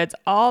the woods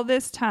all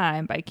this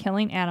time by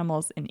killing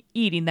animals and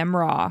eating them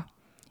raw.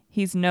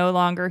 He's no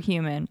longer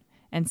human,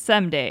 and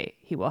someday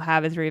he will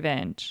have his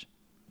revenge.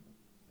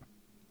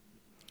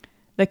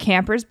 The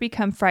campers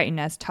become frightened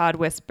as Todd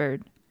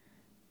whispered,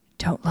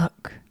 "Don't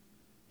look.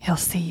 He'll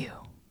see you.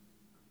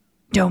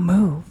 Don't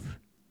move.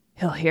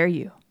 He'll hear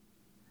you.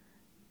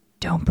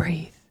 Don't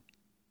breathe.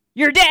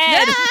 You're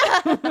dead!"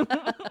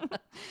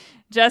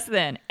 Just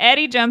then,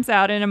 Eddie jumps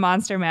out in a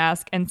monster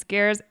mask and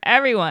scares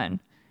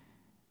everyone.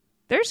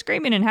 They're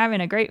screaming and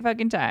having a great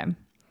fucking time.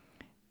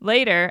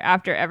 Later,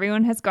 after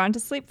everyone has gone to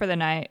sleep for the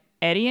night,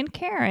 Eddie and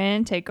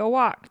Karen take a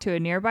walk to a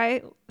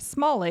nearby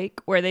small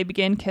lake where they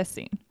begin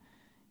kissing.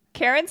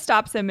 Karen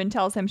stops him and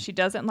tells him she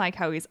doesn't like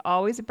how he's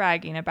always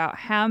bragging about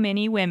how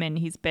many women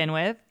he's been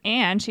with,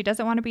 and she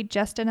doesn't want to be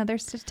just another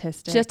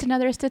statistic. Just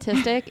another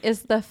statistic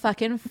is the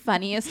fucking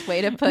funniest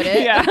way to put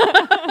it. Yeah.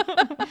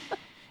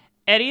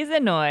 Eddie's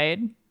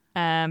annoyed,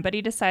 but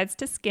he decides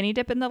to skinny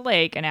dip in the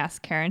lake and asks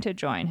Karen to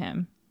join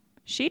him.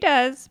 She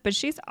does, but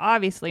she's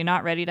obviously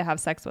not ready to have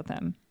sex with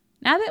him.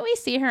 Now that we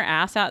see her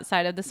ass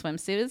outside of the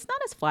swimsuit, it's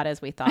not as flat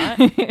as we thought.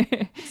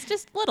 It's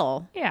just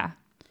little. Yeah.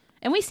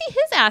 And we see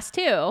his ass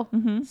too.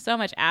 Mm-hmm. So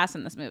much ass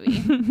in this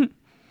movie.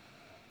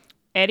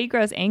 Eddie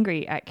grows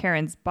angry at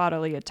Karen's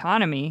bodily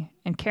autonomy,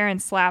 and Karen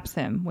slaps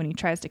him when he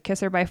tries to kiss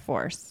her by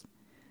force.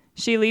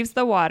 She leaves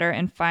the water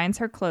and finds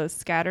her clothes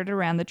scattered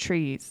around the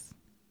trees.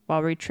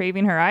 While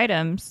retrieving her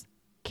items,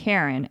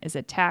 Karen is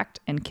attacked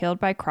and killed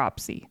by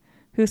Cropsy,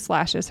 who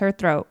slashes her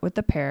throat with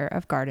a pair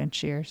of garden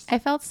shears. I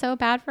felt so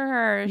bad for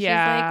her.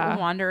 Yeah. She's like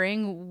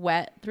wandering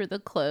wet through the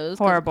clothes.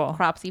 'cause Horrible.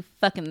 Cropsy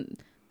fucking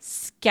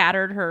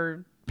scattered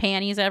her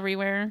panties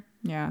everywhere.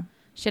 Yeah.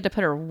 She had to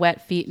put her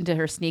wet feet into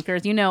her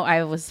sneakers. You know,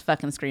 I was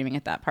fucking screaming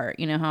at that part.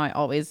 You know how I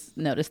always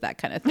notice that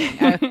kind of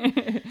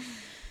thing.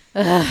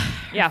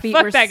 Yeah, feet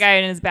fuck were that guy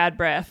and his bad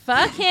breath.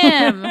 Fuck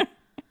him.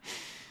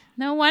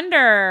 No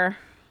wonder.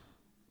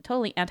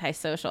 Totally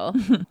antisocial.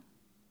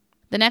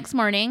 The next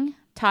morning,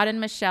 Todd and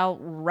Michelle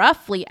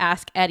roughly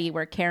ask Eddie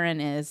where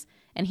Karen is,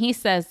 and he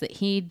says that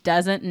he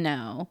doesn't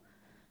know.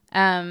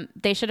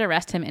 They should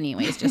arrest him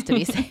anyways, just to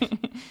be safe.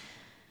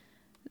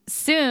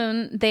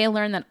 Soon, they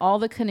learn that all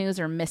the canoes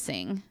are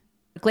missing.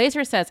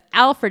 Glazer says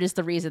Alfred is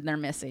the reason they're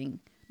missing.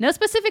 No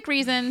specific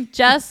reason,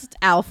 just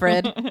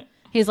Alfred.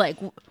 He's like,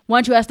 why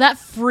don't you ask that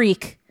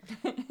freak?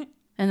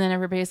 And then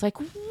everybody's like,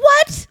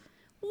 what?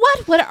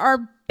 What would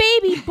our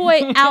baby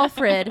boy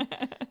Alfred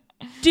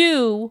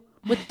do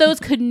with those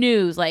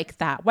canoes like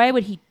that? Why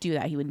would he do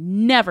that? He would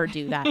never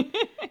do that.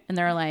 And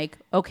they're like,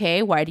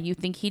 okay, why do you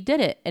think he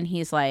did it? And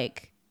he's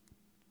like,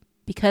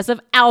 because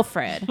of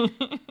Alfred.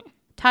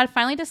 Todd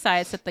finally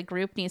decides that the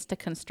group needs to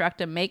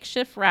construct a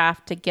makeshift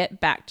raft to get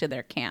back to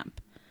their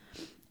camp.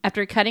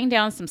 After cutting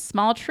down some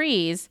small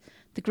trees,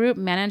 the group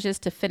manages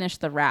to finish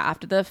the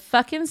raft. The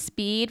fucking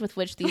speed with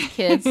which these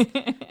kids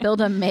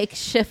build a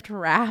makeshift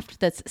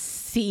raft that's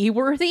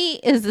seaworthy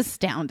is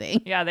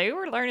astounding. Yeah, they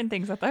were learning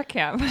things at that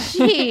camp.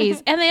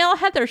 Jeez. And they all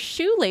had their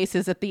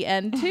shoelaces at the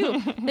end, too.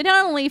 They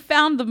not only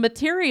found the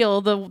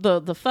material,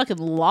 the fucking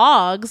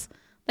logs,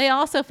 they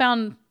also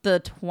found the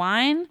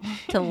twine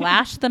to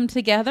lash them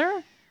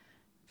together.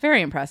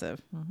 Very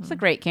impressive. It's a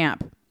great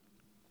camp.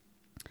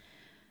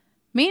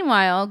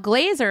 Meanwhile,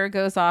 Glazer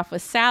goes off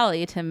with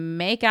Sally to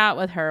make out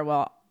with her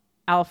while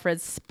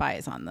Alfred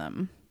spies on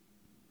them.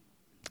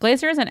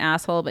 Glazer is an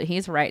asshole, but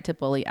he's right to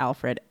bully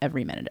Alfred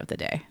every minute of the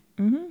day.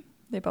 Mm-hmm.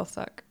 They both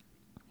suck.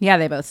 Yeah,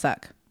 they both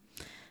suck.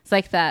 It's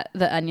like the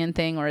Onion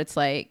thing where it's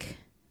like,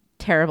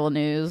 terrible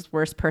news,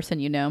 worst person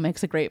you know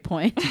makes a great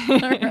point. Or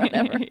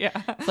whatever.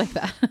 Yeah. It's like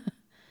that.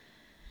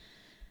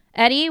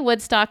 Eddie,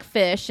 Woodstock,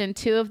 Fish, and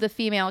two of the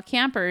female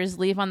campers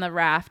leave on the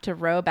raft to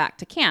row back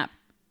to camp.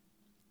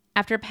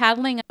 After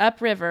paddling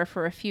upriver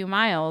for a few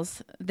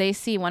miles, they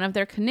see one of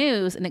their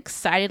canoes and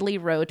excitedly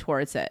row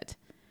towards it.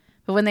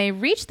 But when they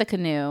reach the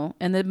canoe,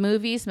 in the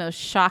movie's most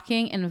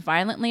shocking and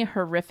violently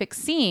horrific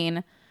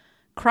scene,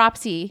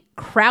 Cropsy,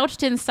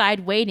 crouched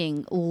inside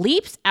waiting,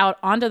 leaps out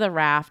onto the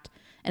raft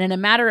and in a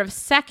matter of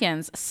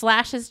seconds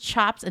slashes,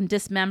 chops, and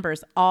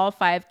dismembers all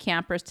 5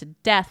 campers to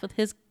death with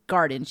his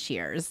garden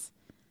shears.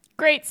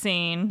 Great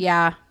scene.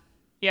 Yeah.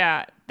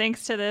 Yeah.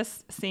 Thanks to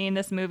this scene,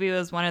 this movie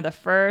was one of the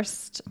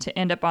first to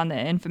end up on the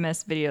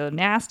infamous Video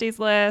Nasties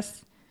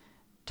list.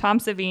 Tom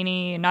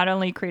Savini not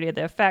only created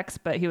the effects,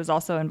 but he was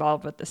also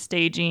involved with the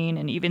staging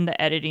and even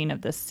the editing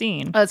of this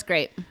scene. Oh, that's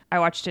great. I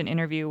watched an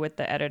interview with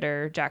the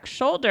editor, Jack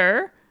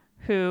Shoulder,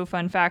 who,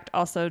 fun fact,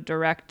 also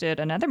directed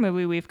another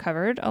movie we've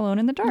covered, Alone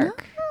in the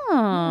Dark.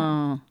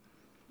 Oh,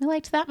 I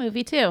liked that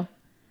movie too.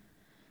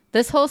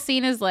 This whole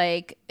scene is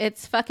like,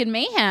 it's fucking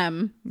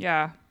mayhem.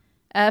 Yeah.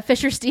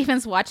 Fisher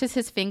Stevens watches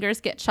his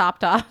fingers get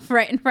chopped off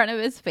right in front of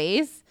his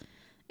face.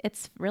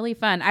 It's really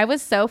fun. I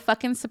was so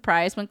fucking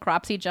surprised when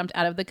Cropsy jumped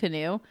out of the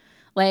canoe.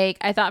 Like,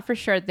 I thought for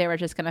sure they were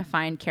just going to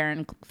find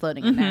Karen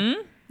floating in there.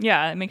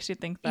 Yeah, it makes you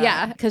think that.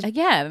 Yeah, because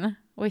again,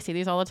 we see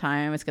these all the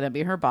time. It's going to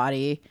be her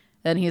body.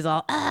 And he's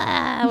all,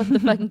 with the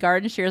fucking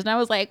garden shears. And I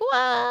was like,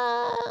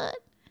 what?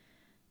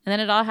 And then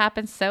it all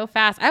happens so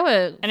fast.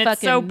 And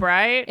it's so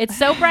bright. It's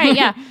so bright,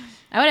 yeah.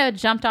 I would have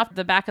jumped off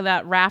the back of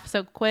that raft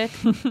so quick.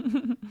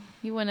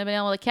 You wouldn't have been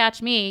able to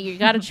catch me. You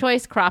got a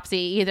choice,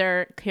 Cropsy.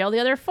 Either kill the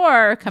other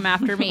 4 or come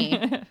after me.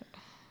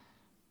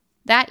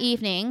 That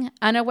evening,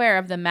 unaware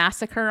of the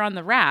massacre on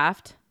the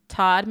raft,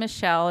 Todd,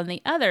 Michelle, and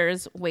the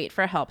others wait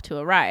for help to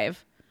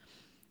arrive.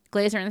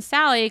 Glazer and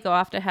Sally go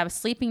off to have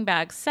sleeping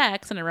bag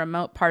sex in a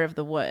remote part of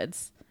the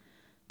woods.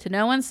 To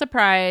no one's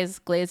surprise,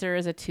 Glazer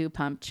is a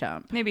 2-pump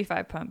chump. Maybe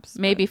 5 pumps.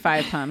 Maybe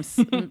 5 pumps.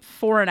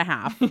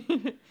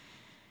 4.5.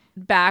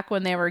 Back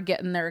when they were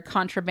getting their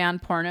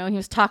contraband porno, he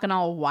was talking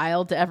all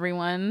wild to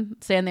everyone,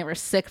 saying they were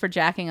sick for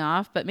jacking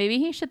off, but maybe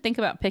he should think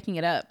about picking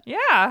it up.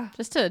 Yeah.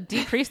 Just to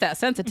decrease that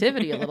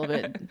sensitivity a little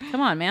bit.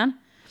 Come on, man.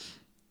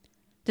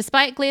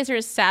 Despite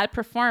Glazer's sad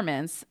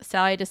performance,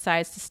 Sally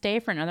decides to stay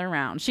for another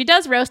round. She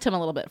does roast him a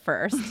little bit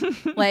first.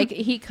 Like,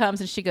 he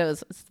comes and she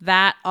goes, is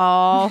that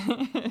all?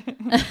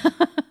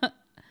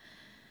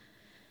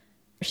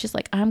 She's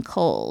like, I'm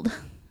cold.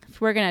 If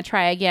we're going to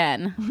try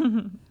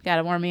again,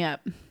 gotta warm me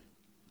up.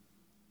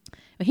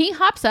 But he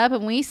hops up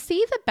and we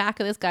see the back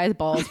of this guy's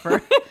balls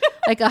for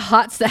like a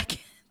hot second.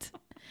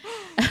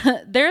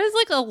 There is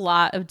like a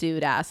lot of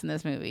dude ass in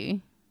this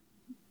movie.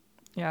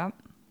 Yeah.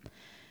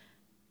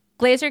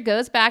 Glazer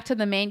goes back to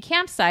the main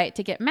campsite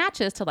to get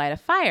matches to light a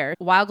fire.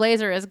 While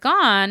Glazer is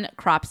gone,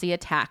 Cropsy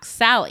attacks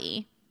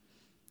Sally.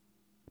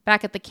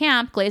 Back at the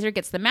camp, Glazer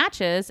gets the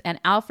matches and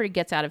Alfred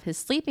gets out of his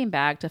sleeping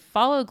bag to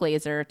follow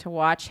Glazer to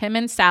watch him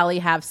and Sally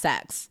have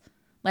sex.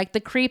 Like the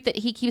creep that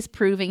he keeps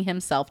proving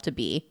himself to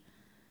be.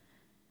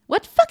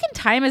 What fucking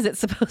time is it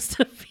supposed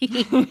to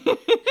be?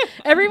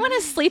 Everyone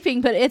is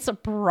sleeping, but it's a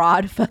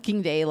broad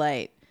fucking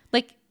daylight.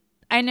 Like,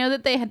 I know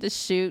that they had to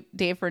shoot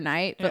day for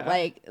night, but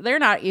like, they're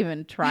not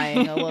even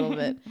trying a little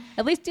bit.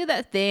 At least do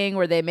that thing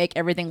where they make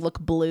everything look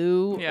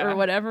blue or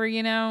whatever,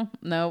 you know?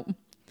 Nope.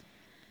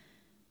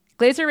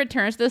 Glazer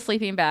returns to the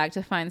sleeping bag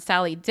to find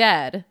Sally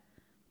dead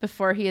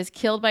before he is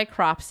killed by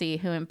Cropsey,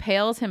 who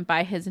impales him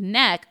by his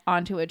neck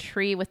onto a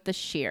tree with the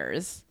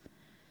shears.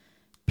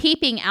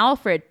 Peeping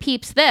Alfred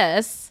peeps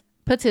this,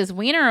 puts his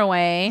wiener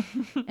away,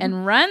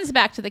 and runs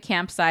back to the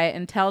campsite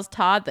and tells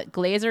Todd that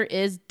Glazer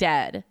is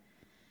dead.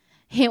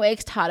 He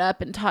wakes Todd up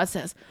and Todd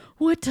says,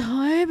 "What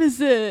time is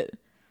it?"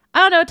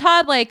 I don't know,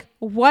 Todd, like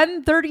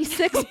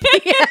 1:36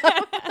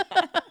 p.m.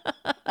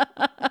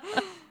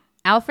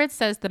 Alfred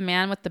says the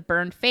man with the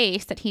burned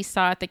face that he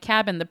saw at the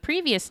cabin the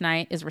previous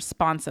night is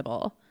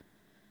responsible.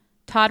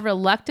 Todd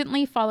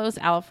reluctantly follows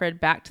Alfred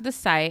back to the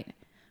site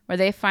where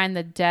they find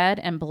the dead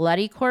and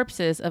bloody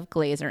corpses of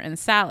Glazer and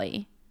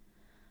Sally.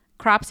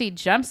 Cropsey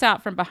jumps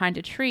out from behind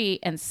a tree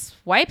and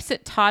swipes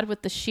at Todd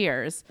with the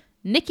shears,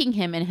 nicking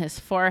him in his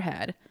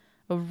forehead.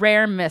 A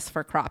rare miss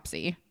for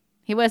Cropsey.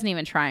 He wasn't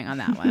even trying on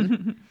that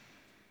one.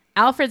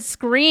 Alfred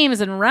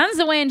screams and runs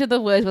away into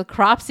the woods with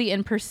Cropsey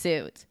in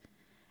pursuit.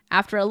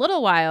 After a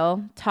little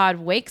while, Todd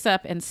wakes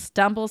up and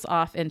stumbles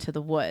off into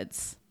the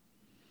woods.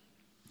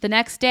 The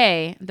next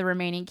day, the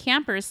remaining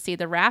campers see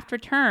the raft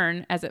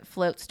return as it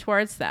floats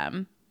towards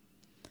them.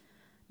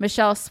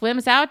 Michelle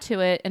swims out to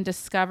it and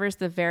discovers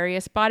the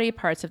various body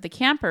parts of the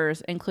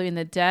campers, including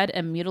the dead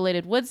and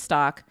mutilated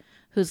Woodstock,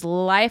 whose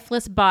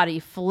lifeless body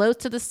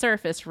floats to the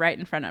surface right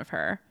in front of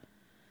her.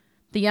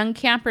 The young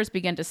campers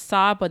begin to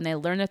sob when they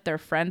learn that their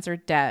friends are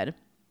dead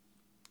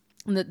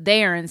and that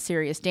they are in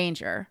serious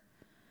danger.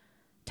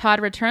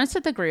 Todd returns to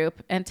the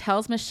group and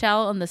tells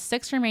Michelle and the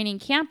 6 remaining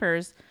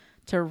campers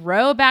to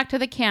row back to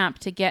the camp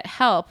to get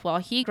help while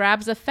he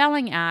grabs a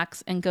felling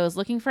axe and goes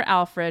looking for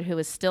Alfred, who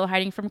is still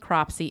hiding from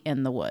Cropsey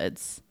in the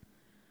woods.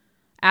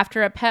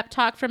 After a pep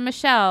talk from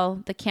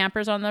Michelle, the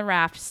campers on the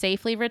raft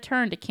safely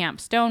return to Camp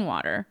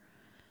Stonewater.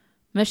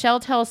 Michelle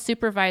tells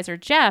Supervisor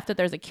Jeff that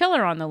there's a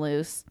killer on the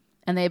loose,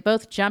 and they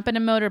both jump in a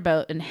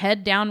motorboat and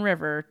head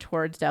downriver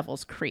towards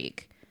Devil's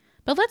Creek.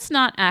 But let's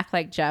not act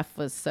like Jeff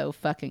was so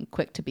fucking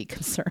quick to be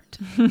concerned.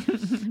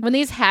 When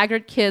these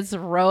haggard kids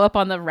row up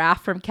on the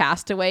raft from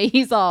Castaway,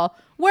 he's all,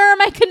 "Where are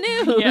my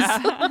canoes?"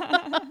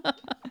 Yeah.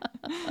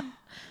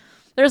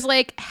 There's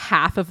like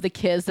half of the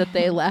kids that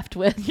they left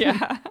with.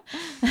 Yeah.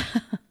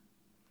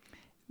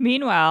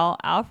 Meanwhile,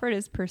 Alfred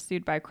is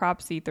pursued by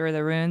Cropsey through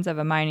the ruins of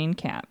a mining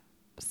camp.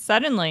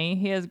 Suddenly,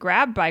 he is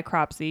grabbed by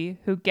Cropsey,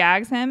 who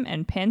gags him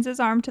and pins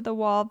his arm to the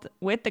wall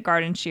with the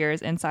garden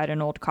shears inside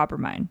an old copper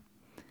mine.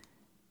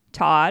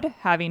 Todd,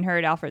 having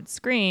heard Alfred's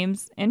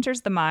screams,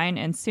 enters the mine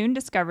and soon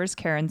discovers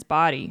Karen's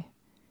body.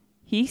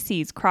 He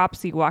sees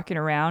Cropsey walking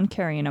around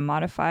carrying a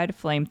modified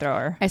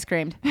flamethrower. I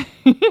screamed.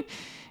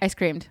 I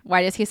screamed.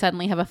 Why does he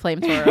suddenly have a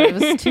flamethrower? It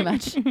was too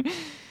much.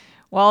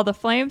 Well, the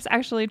flames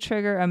actually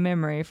trigger a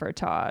memory for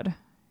Todd.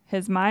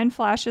 His mind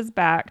flashes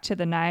back to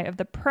the night of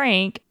the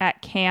prank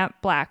at Camp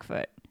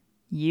Blackfoot.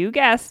 You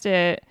guessed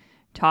it.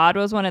 Todd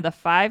was one of the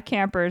 5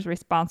 campers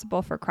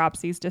responsible for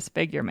Cropsey's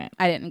disfigurement.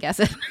 I didn't guess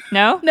it.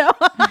 No? No.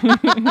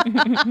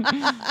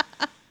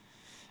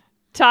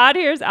 Todd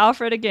hears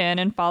Alfred again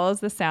and follows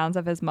the sounds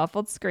of his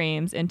muffled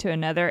screams into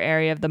another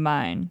area of the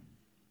mine.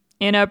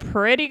 In a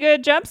pretty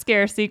good jump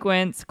scare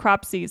sequence,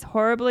 Cropsey's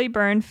horribly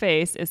burned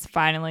face is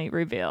finally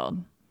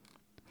revealed.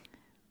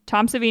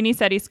 Tom Savini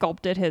said he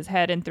sculpted his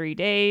head in 3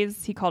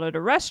 days. He called it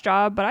a rush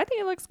job, but I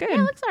think it looks good. Yeah,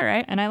 it looks all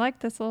right. And I like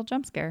this little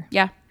jump scare.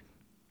 Yeah.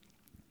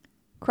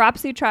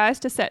 Cropsey tries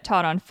to set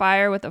Todd on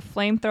fire with a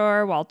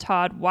flamethrower while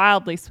Todd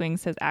wildly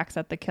swings his axe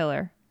at the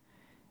killer.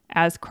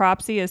 As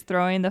Cropsey is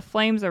throwing the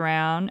flames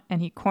around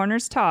and he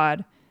corners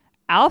Todd,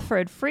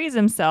 Alfred frees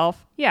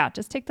himself. Yeah,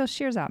 just take those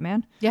shears out,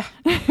 man. Yeah.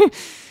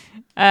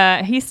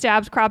 He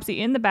stabs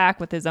Cropsey in the back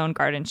with his own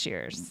garden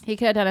shears. He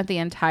could have done it the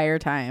entire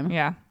time.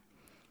 Yeah.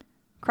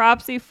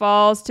 Cropsey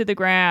falls to the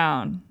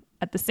ground.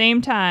 At the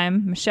same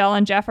time, Michelle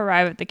and Jeff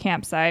arrive at the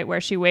campsite where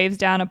she waves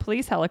down a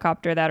police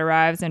helicopter that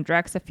arrives and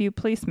directs a few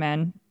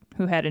policemen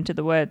who head into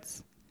the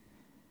woods.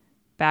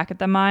 Back at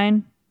the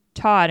mine,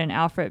 Todd and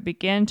Alfred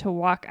begin to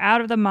walk out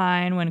of the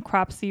mine when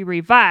Cropsey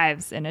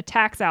revives and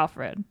attacks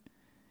Alfred.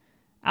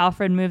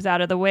 Alfred moves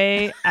out of the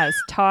way as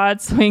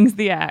Todd swings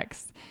the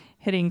axe,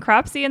 hitting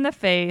Cropsey in the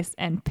face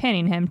and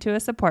pinning him to a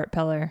support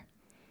pillar.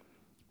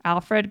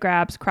 Alfred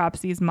grabs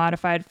Cropsey's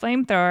modified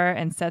flamethrower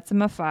and sets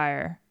him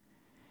afire.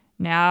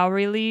 Now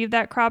relieved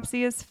that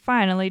Cropsey is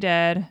finally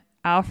dead,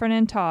 Alfred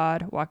and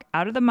Todd walk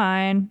out of the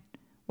mine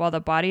while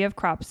the body of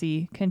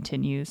Cropsey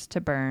continues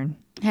to burn.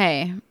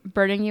 Hey,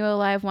 burning you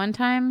alive 1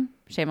 time?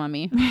 Shame on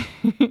me.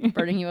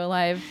 Burning you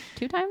alive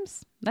 2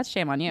 times? That's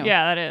shame on you.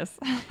 Yeah, that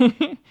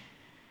is.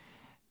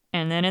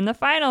 And then in the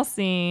final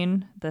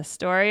scene, the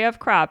story of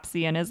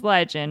Cropsey and his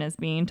legend is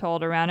being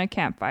told around a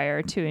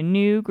campfire to a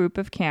new group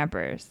of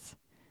campers.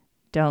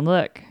 Don't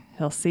look,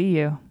 he'll see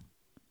you.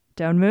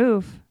 Don't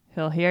move.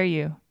 He'll hear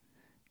you.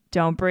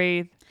 Don't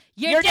breathe.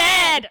 You're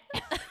dead.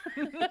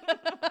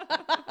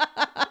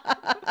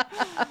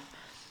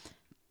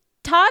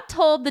 Todd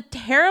told the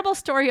terrible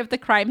story of the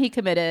crime he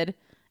committed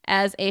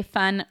as a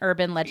fun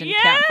urban legend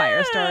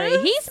campfire story.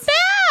 He's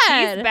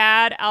bad. He's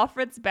bad.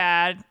 Alfred's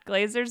bad.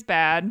 Glazer's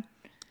bad.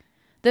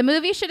 The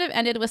movie should have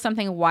ended with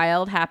something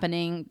wild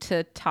happening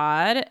to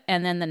Todd,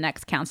 and then the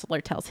next counselor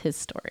tells his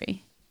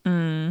story.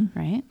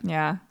 Right?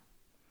 Yeah.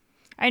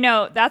 I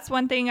know. That's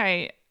one thing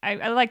I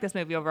like this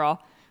movie overall.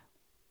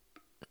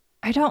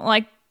 I don't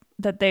like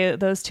that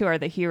those two are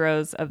the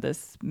heroes of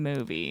this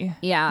movie.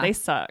 Yeah. They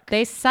suck.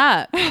 They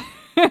suck.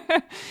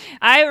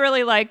 I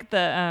really like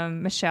the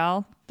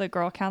Michelle, the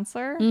girl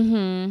counselor.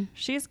 Mm-hmm.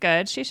 She's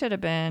good. She should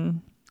have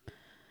been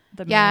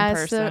the main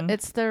person.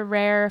 It's the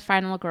rare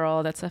final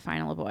girl that's a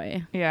final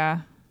boy.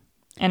 Yeah.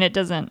 And it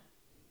doesn't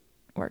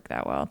work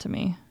that well to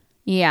me.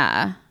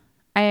 Yeah.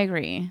 I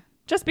agree.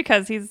 Just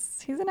because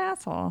he's an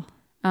asshole.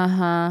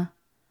 Uh-huh.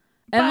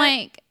 And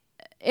like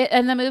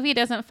and the movie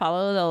doesn't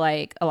follow the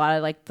like a lot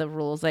of like the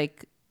rules.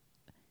 Like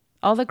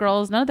all the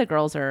girls, none of the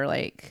girls are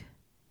like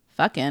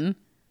fucking.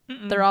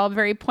 Mm-mm. They're all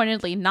very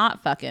pointedly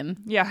not fucking.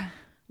 Yeah.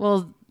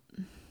 Well,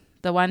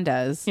 the one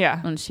does.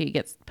 Yeah. When she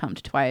gets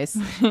pumped twice.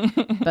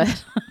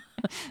 But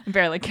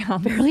barely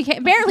counts. Barely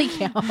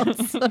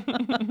counts.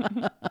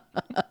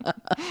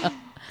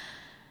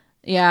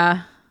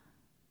 Yeah.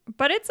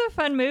 But it's a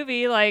fun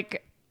movie.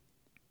 Like,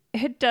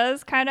 it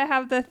does kind of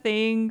have the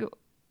thing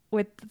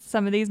with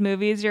some of these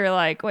movies. You're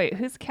like, wait,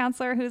 who's the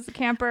counselor? Who's the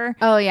camper?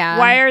 Oh, yeah.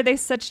 Why are they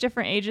such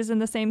different ages in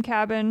the same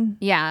cabin?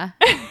 Yeah.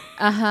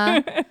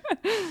 Uh-huh.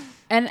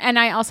 And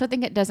I also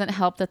think it doesn't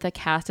help that the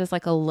cast is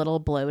like a little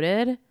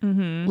bloated.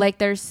 Mm-hmm. Like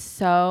there's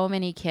so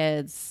many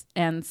kids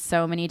and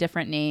so many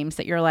different names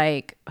that you're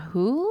like,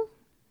 who?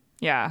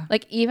 Yeah.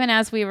 Like even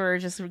as we were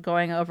just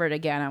going over it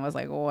again, I was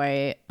like,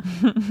 wait.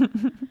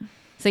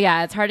 So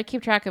yeah, it's hard to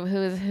keep track of who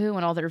is who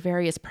and all their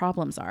various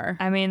problems are.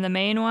 I mean, the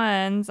main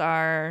ones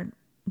are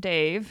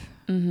Dave,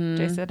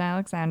 Jason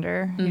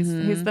Alexander.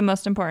 He's the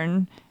most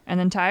important. And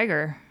then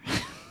Tiger.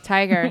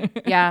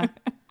 Yeah.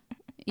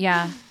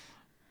 Yeah.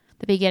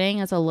 The beginning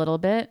is a little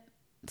bit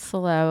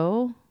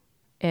slow-ish.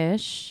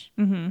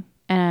 Mm-hmm.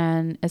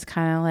 And it's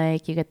kind of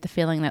like you get the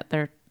feeling that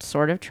they're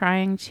sort of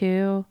trying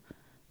to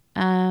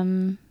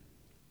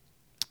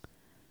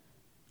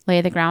lay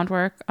the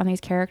groundwork on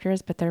these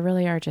characters, but there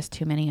really are just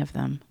too many of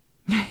them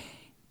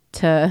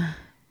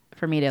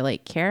for me to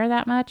like care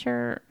that much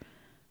or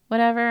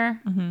whatever.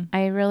 Mm-hmm.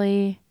 I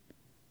really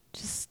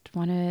just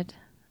wanted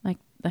like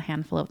the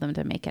handful of them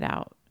to make it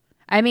out.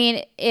 I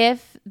mean,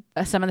 if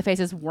some of the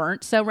faces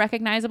weren't so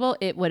recognizable,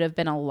 it would have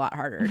been a lot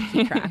harder to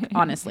keep track,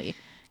 honestly.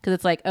 Because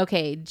it's like,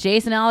 okay,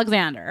 Jason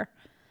Alexander,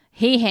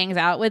 he hangs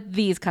out with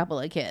these couple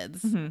of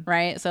kids,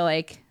 right? So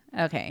like,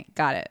 okay,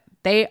 got it.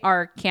 They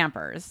are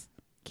campers.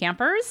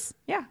 Campers?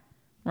 Yeah.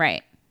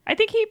 Right. I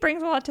think he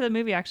brings a lot to the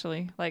movie,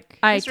 actually. Like,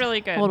 he's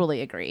really good. I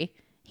totally agree.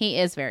 He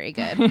is very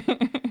good.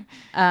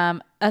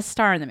 A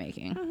star in the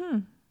making. Mm-hmm.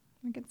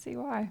 I can see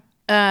why.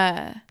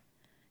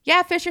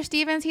 Yeah, Fisher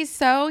Stevens, he's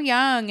so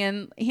young,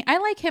 and I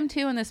like him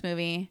too in this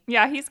movie.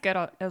 Yeah, he's good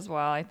as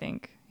well, I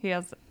think. He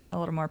has a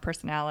little more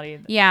personality.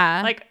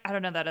 Yeah. Like, I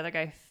don't know, that other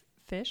guy,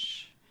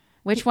 Fish?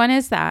 Which one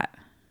is that?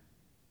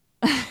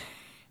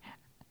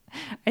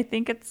 I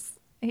think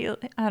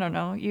I don't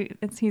know.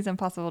 He's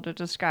impossible to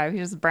describe. He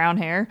has brown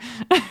hair.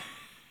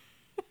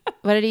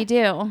 What did he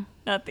do?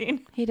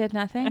 Nothing. He did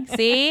nothing?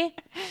 See?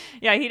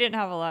 Yeah, he didn't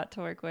have a lot to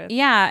work with.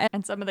 Yeah.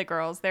 And some of the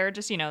girls, they're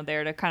just,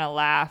 there to kind of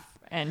laugh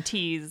and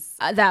tease.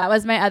 That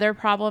was my other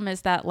problem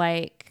is that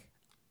like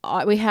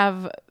we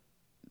have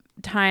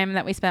time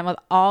that we spent with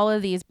all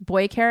of these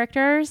boy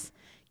characters,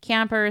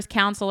 campers,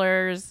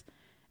 counselors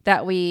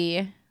that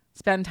we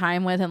spend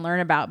time with and learn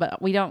about,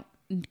 but we don't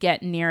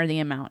get near the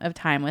amount of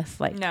time with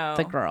like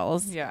the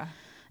girls. Yeah.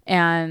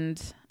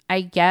 And I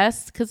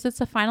guess because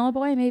it's a final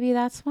boy, maybe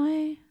that's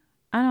why.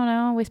 I don't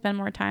know. We spend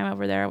more time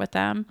over there with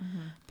them,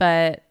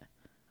 but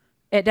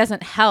it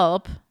doesn't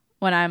help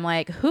when I'm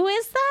like, who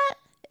is that?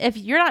 If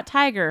you're not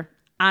Tiger,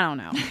 I don't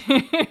know.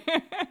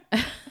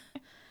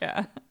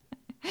 Yeah.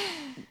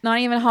 Not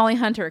even Holly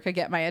Hunter could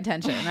get my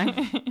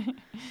attention.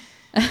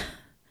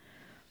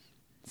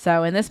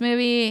 So in this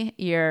movie,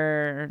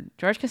 you're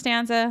George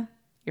Costanza,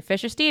 you're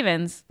Fisher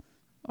Stevens,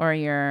 or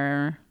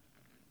you're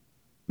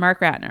Mark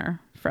Ratner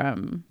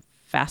from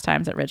Fast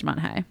Times at Ridgemont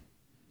High.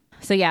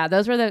 So yeah,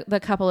 those were the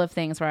couple of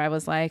things where I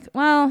was like,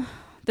 well,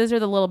 those are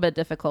the little bit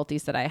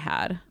difficulties that I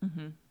had.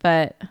 Mm-hmm.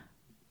 But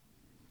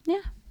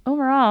yeah,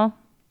 overall,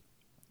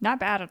 not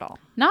bad at all.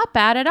 Not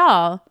bad at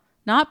all.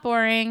 Not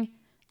boring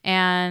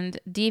and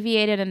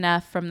deviated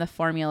enough from the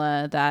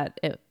formula that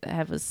it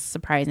was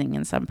surprising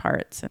in some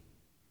parts.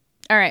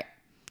 All right.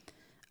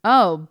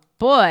 Oh,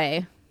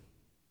 boy.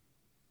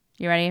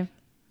 You ready?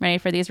 Ready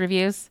for these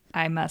reviews?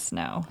 I must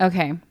know.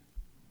 Okay.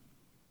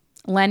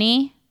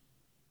 Lenny,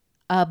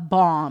 a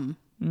bomb.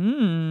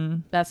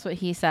 That's what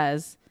he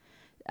says.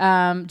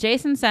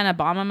 Jason sent a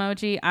bomb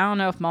emoji. I don't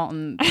know if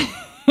Malton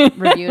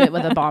reviewed it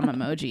with a bomb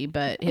emoji,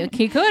 but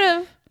he could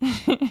have.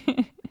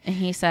 And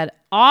he said,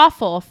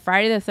 awful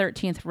Friday the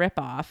 13th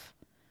ripoff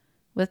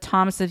with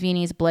Tom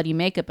Savini's bloody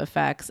makeup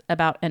effects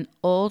about an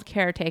old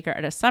caretaker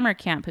at a summer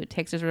camp who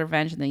takes his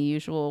revenge in the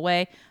usual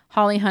way.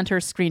 Holly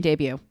Hunter's screen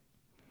debut.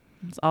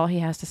 That's all he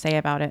has to say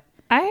about it.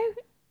 I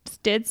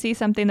did see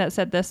something that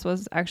said this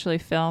was actually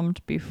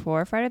filmed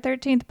before Friday the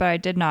 13th, but I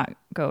did not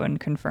go and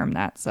confirm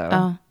that.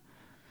 So,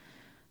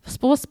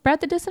 Well,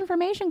 spread the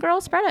disinformation,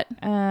 girl. Spread it.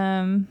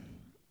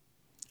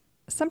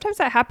 Sometimes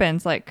that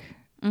happens, like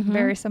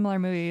very similar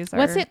movies.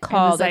 What's it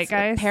called? In the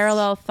zeitgeist. It's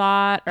parallel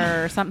thought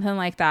or something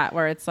like that,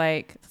 where it's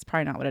like, it's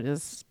probably not what it is.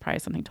 It's probably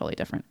something totally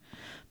different.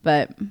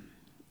 But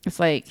it's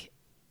like,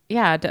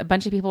 yeah, a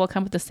bunch of people will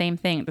come with the same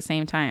thing at the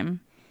same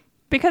time.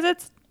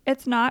 Because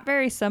it's not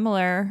very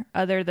similar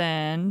other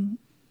than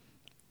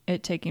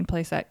it taking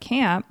place at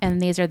camp.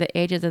 And these are the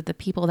ages of the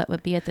people that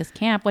would be at this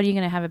camp. What are you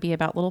going to have it be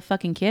about, little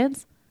fucking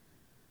kids?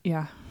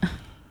 Yeah.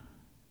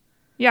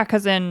 Yeah,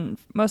 because in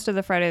most of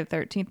the Friday the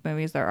 13th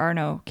movies, there are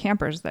no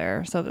campers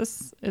there. So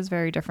this is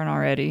very different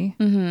already.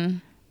 Mm-hmm.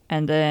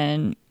 And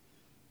then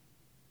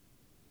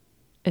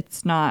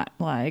it's not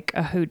like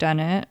a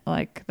whodunit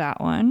like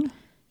that one.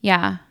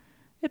 Yeah.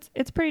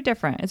 It's pretty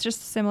different. It's just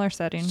a similar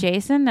setting.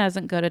 Jason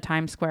doesn't go to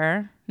Times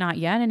Square. Not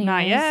yet anyways.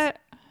 Not yet.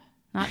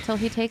 Not till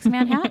he takes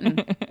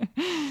Manhattan.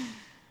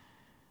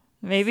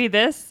 Maybe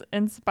this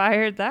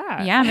inspired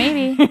that. Yeah,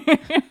 maybe.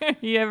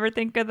 You ever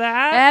think of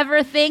that?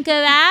 Ever think of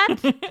that?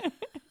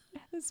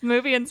 This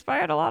movie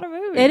inspired a lot of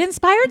movies. It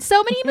inspired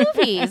so many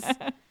movies.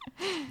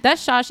 That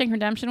Shawshank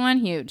Redemption one,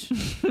 huge.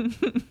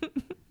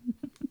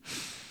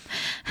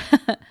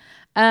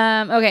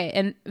 Okay,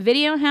 and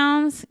Video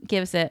Hounds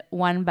gives it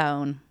 1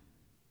 bone.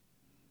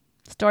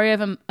 Story of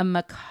a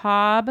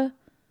macabre.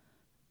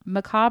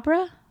 That's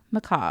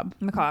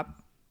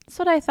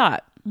what I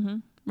thought. Mm-hmm.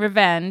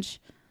 Revenge,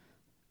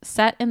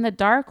 set in the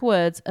dark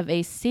woods of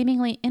a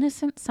seemingly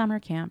innocent summer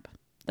camp.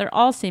 They're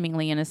all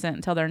seemingly innocent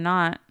until they're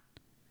not.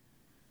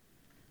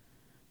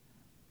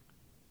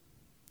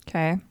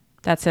 Okay.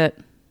 That's it.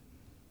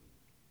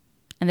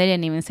 And they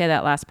didn't even say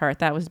that last part.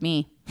 That was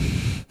me.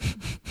 It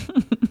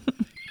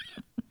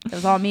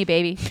was all me,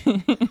 baby.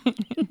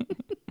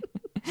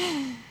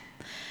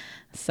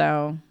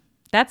 So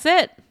that's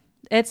it.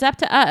 It's up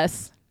to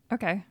us.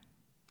 Okay.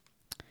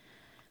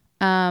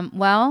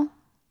 Well,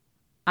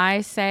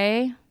 I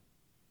say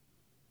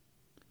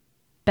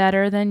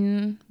better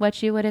than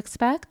what you would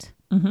expect.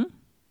 Mm-hmm.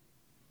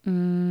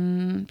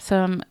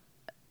 Some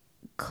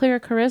clear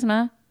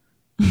charisma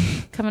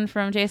coming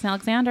from Jason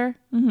Alexander.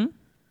 Mm-hmm.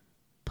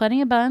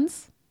 Plenty of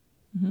buns.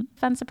 Mm-hmm.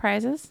 Fun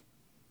surprises.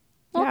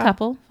 Well, Yeah. a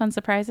couple fun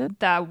surprises.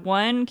 That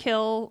one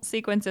kill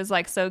sequence is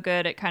like so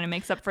good it kind of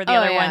makes up for the Oh,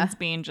 other yeah. ones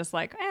being just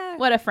like,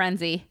 What a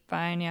frenzy.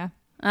 fine, yeah.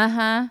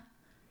 Uh-huh.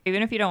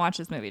 Even if you don't watch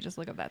this movie, just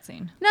look up that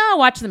scene. No,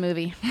 watch the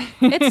movie.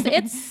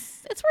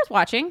 It's worth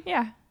watching.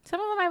 Yeah. Some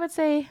of them I would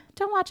say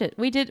don't watch it.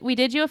 We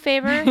did you a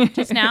favor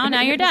just now.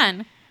 Now you're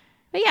done.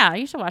 But yeah,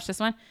 you should watch this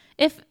one.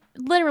 If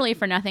literally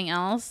for nothing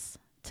else,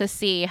 to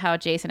see how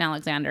Jason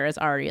Alexander is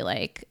already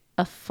like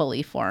a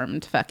fully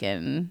formed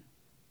fucking,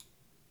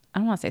 I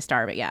don't want to say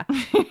star, but yeah,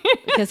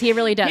 because he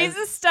really does. He's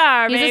a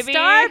star, baby. He's a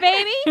star,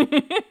 baby.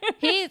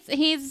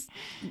 He's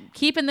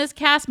keeping this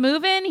cast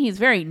moving. He's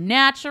very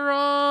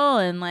natural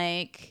and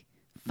like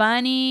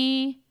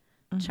funny,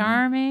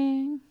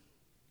 charming.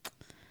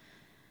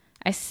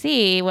 I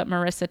see what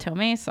Marissa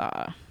Tomei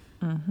saw.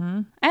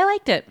 Mm-hmm. I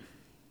liked it.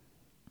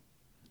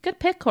 Good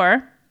pick,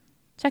 Cor.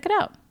 Check it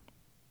out.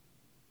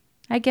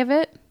 I give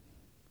it,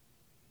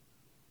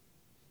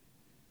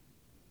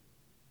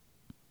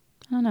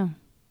 I don't know.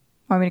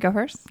 Want me to go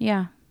first?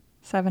 Yeah.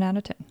 7 out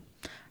of 10.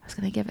 I was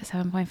going to give it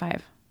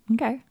 7.5.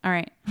 Okay. All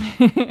right.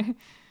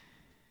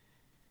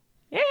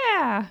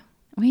 Yeah.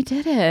 We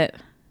did it.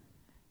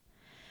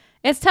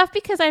 It's tough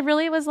because I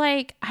really was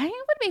like, I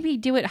would maybe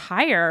do it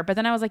higher, but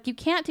then I was like, you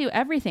can't do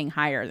everything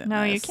higher than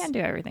No, this. you can't do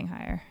everything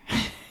higher.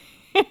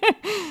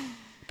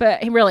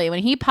 But really,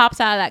 when he pops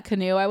out of that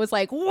canoe, I was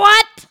like,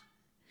 what?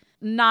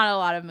 Not a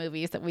lot of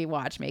movies that we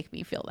watch make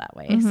me feel that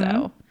way. Mm-hmm.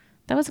 So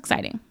that was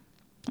exciting.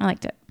 I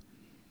liked it.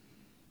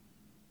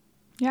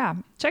 Yeah.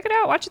 Check it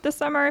out. Watch it this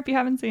summer if you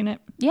haven't seen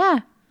it. Yeah.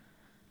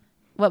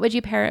 What would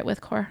you pair it with,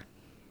 Cor?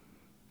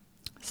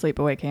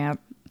 Sleepaway Camp.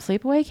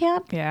 Sleepaway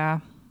Camp? Yeah.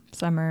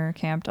 Summer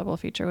camp double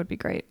feature would be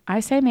great. I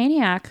say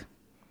Maniac.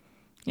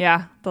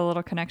 Yeah. The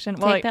little connection.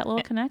 Take that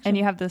little connection. And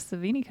you have the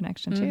Savini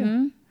connection too.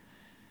 Mm-hmm.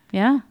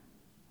 Yeah.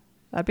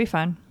 That'd be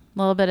fun. A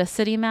little bit of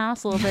city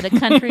mouse, a little bit of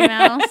country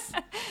mouse.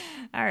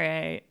 All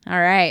right. All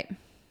right.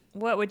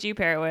 What would you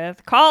pair it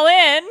with? Call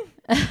in.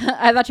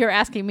 I thought you were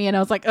asking me, and I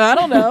was like, I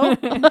don't know.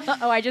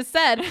 Oh, I just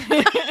said.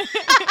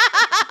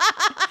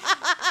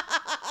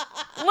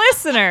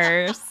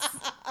 Listeners.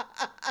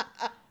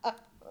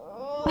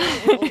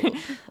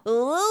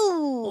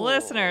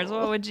 Listeners,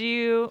 what would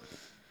you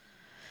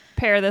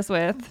pair this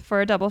with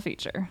for a double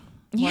feature?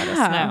 Let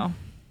us know.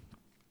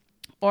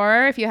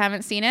 Or if you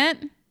haven't seen it,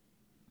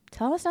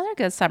 tell us another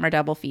good summer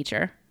double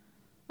feature.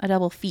 A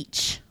double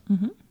feature.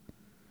 Mm-hmm.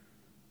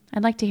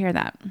 I'd like to hear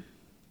that.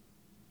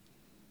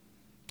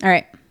 All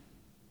right.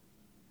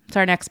 What's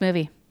our next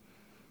movie?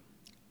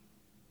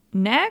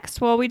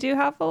 Next, well, we do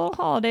have a little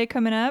holiday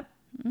coming up,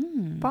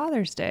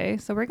 Father's Day.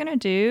 So we're going to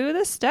do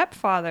The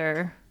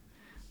Stepfather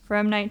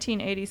from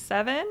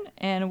 1987,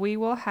 and we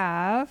will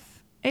have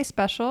a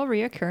special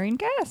reoccurring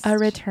guest. A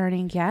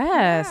returning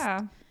guest.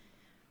 Yeah.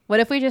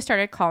 What if we just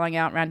started calling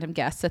out random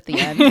guests at the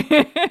end,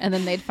 and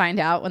then they'd find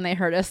out when they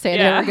heard us say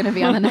they were going to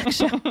be on the next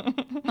show?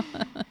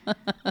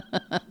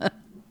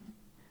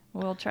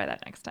 We'll try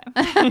that next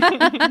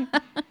time.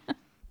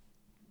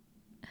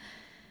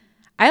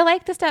 I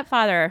like The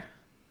Stepfather.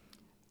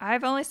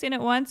 I've only seen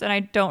it once, and I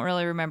don't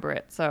really remember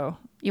it. So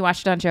You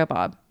watched it on Joe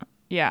Bob.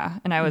 yeah,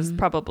 and I was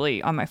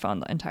probably on my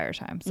phone the entire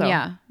time. So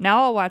Yeah.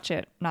 now I'll watch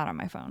it not on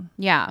my phone,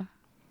 Yeah.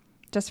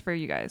 just for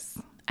you guys.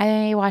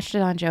 I watched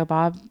it on Joe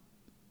Bob.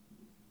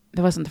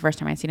 It wasn't the first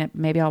time I'd seen it.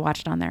 Maybe I'll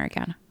watch it on there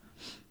again.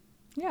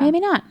 Yeah, Maybe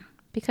not,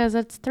 because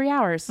it's 3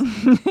 hours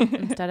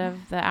instead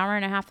of the hour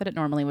and a half that it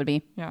normally would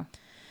be. Yeah,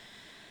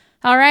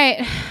 All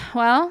right.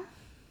 Well,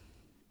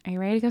 are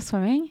you ready to go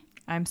swimming?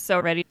 I'm so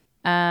ready.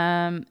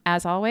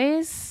 As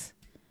always,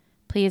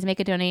 please make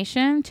a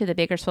donation to the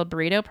Bakersfield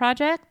Burrito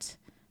Project.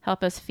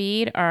 Help us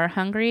feed our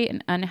hungry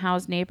and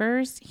unhoused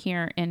neighbors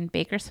here in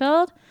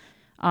Bakersfield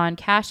on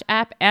Cash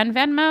App and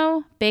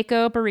Venmo,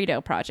 Bako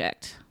Burrito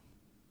Project.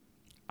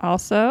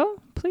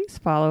 Also, please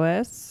follow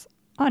us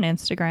on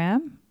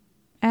Instagram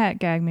at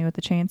Gag Me with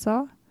the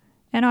Chainsaw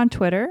and on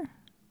Twitter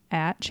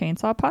at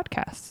Chainsaw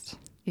Podcast.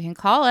 You can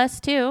call us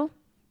too.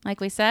 Like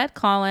we said,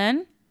 call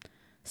in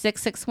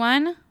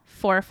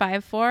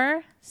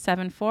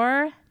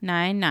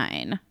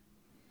 661-454-7499.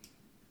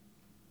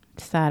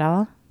 Is that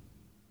all?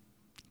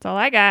 That's all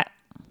I got.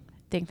 I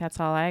think that's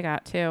all I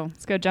got too.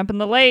 Let's go jump in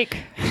the lake.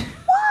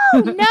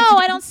 Whoa! No,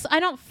 I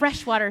don't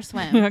freshwater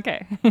swim.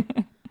 Okay.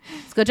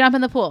 Let's go jump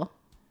in the pool.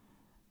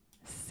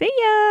 See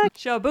ya.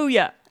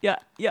 Shabuya. Yeah.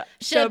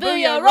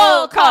 Shibuya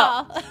roll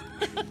call.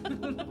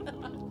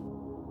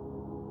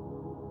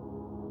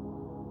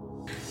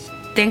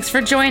 Thanks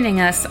for joining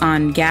us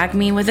on Gag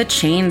Me with a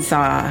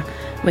Chainsaw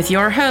with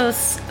your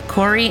hosts,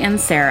 Corey and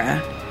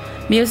Sarah.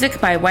 Music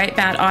by White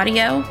Bat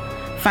Audio.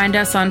 Find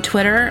us on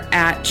Twitter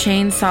at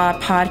Chainsaw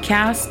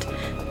Podcast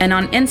and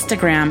on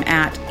Instagram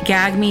at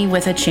Gag Me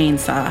with a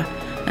Chainsaw.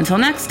 Until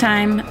next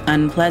time,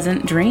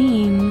 unpleasant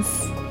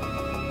dreams.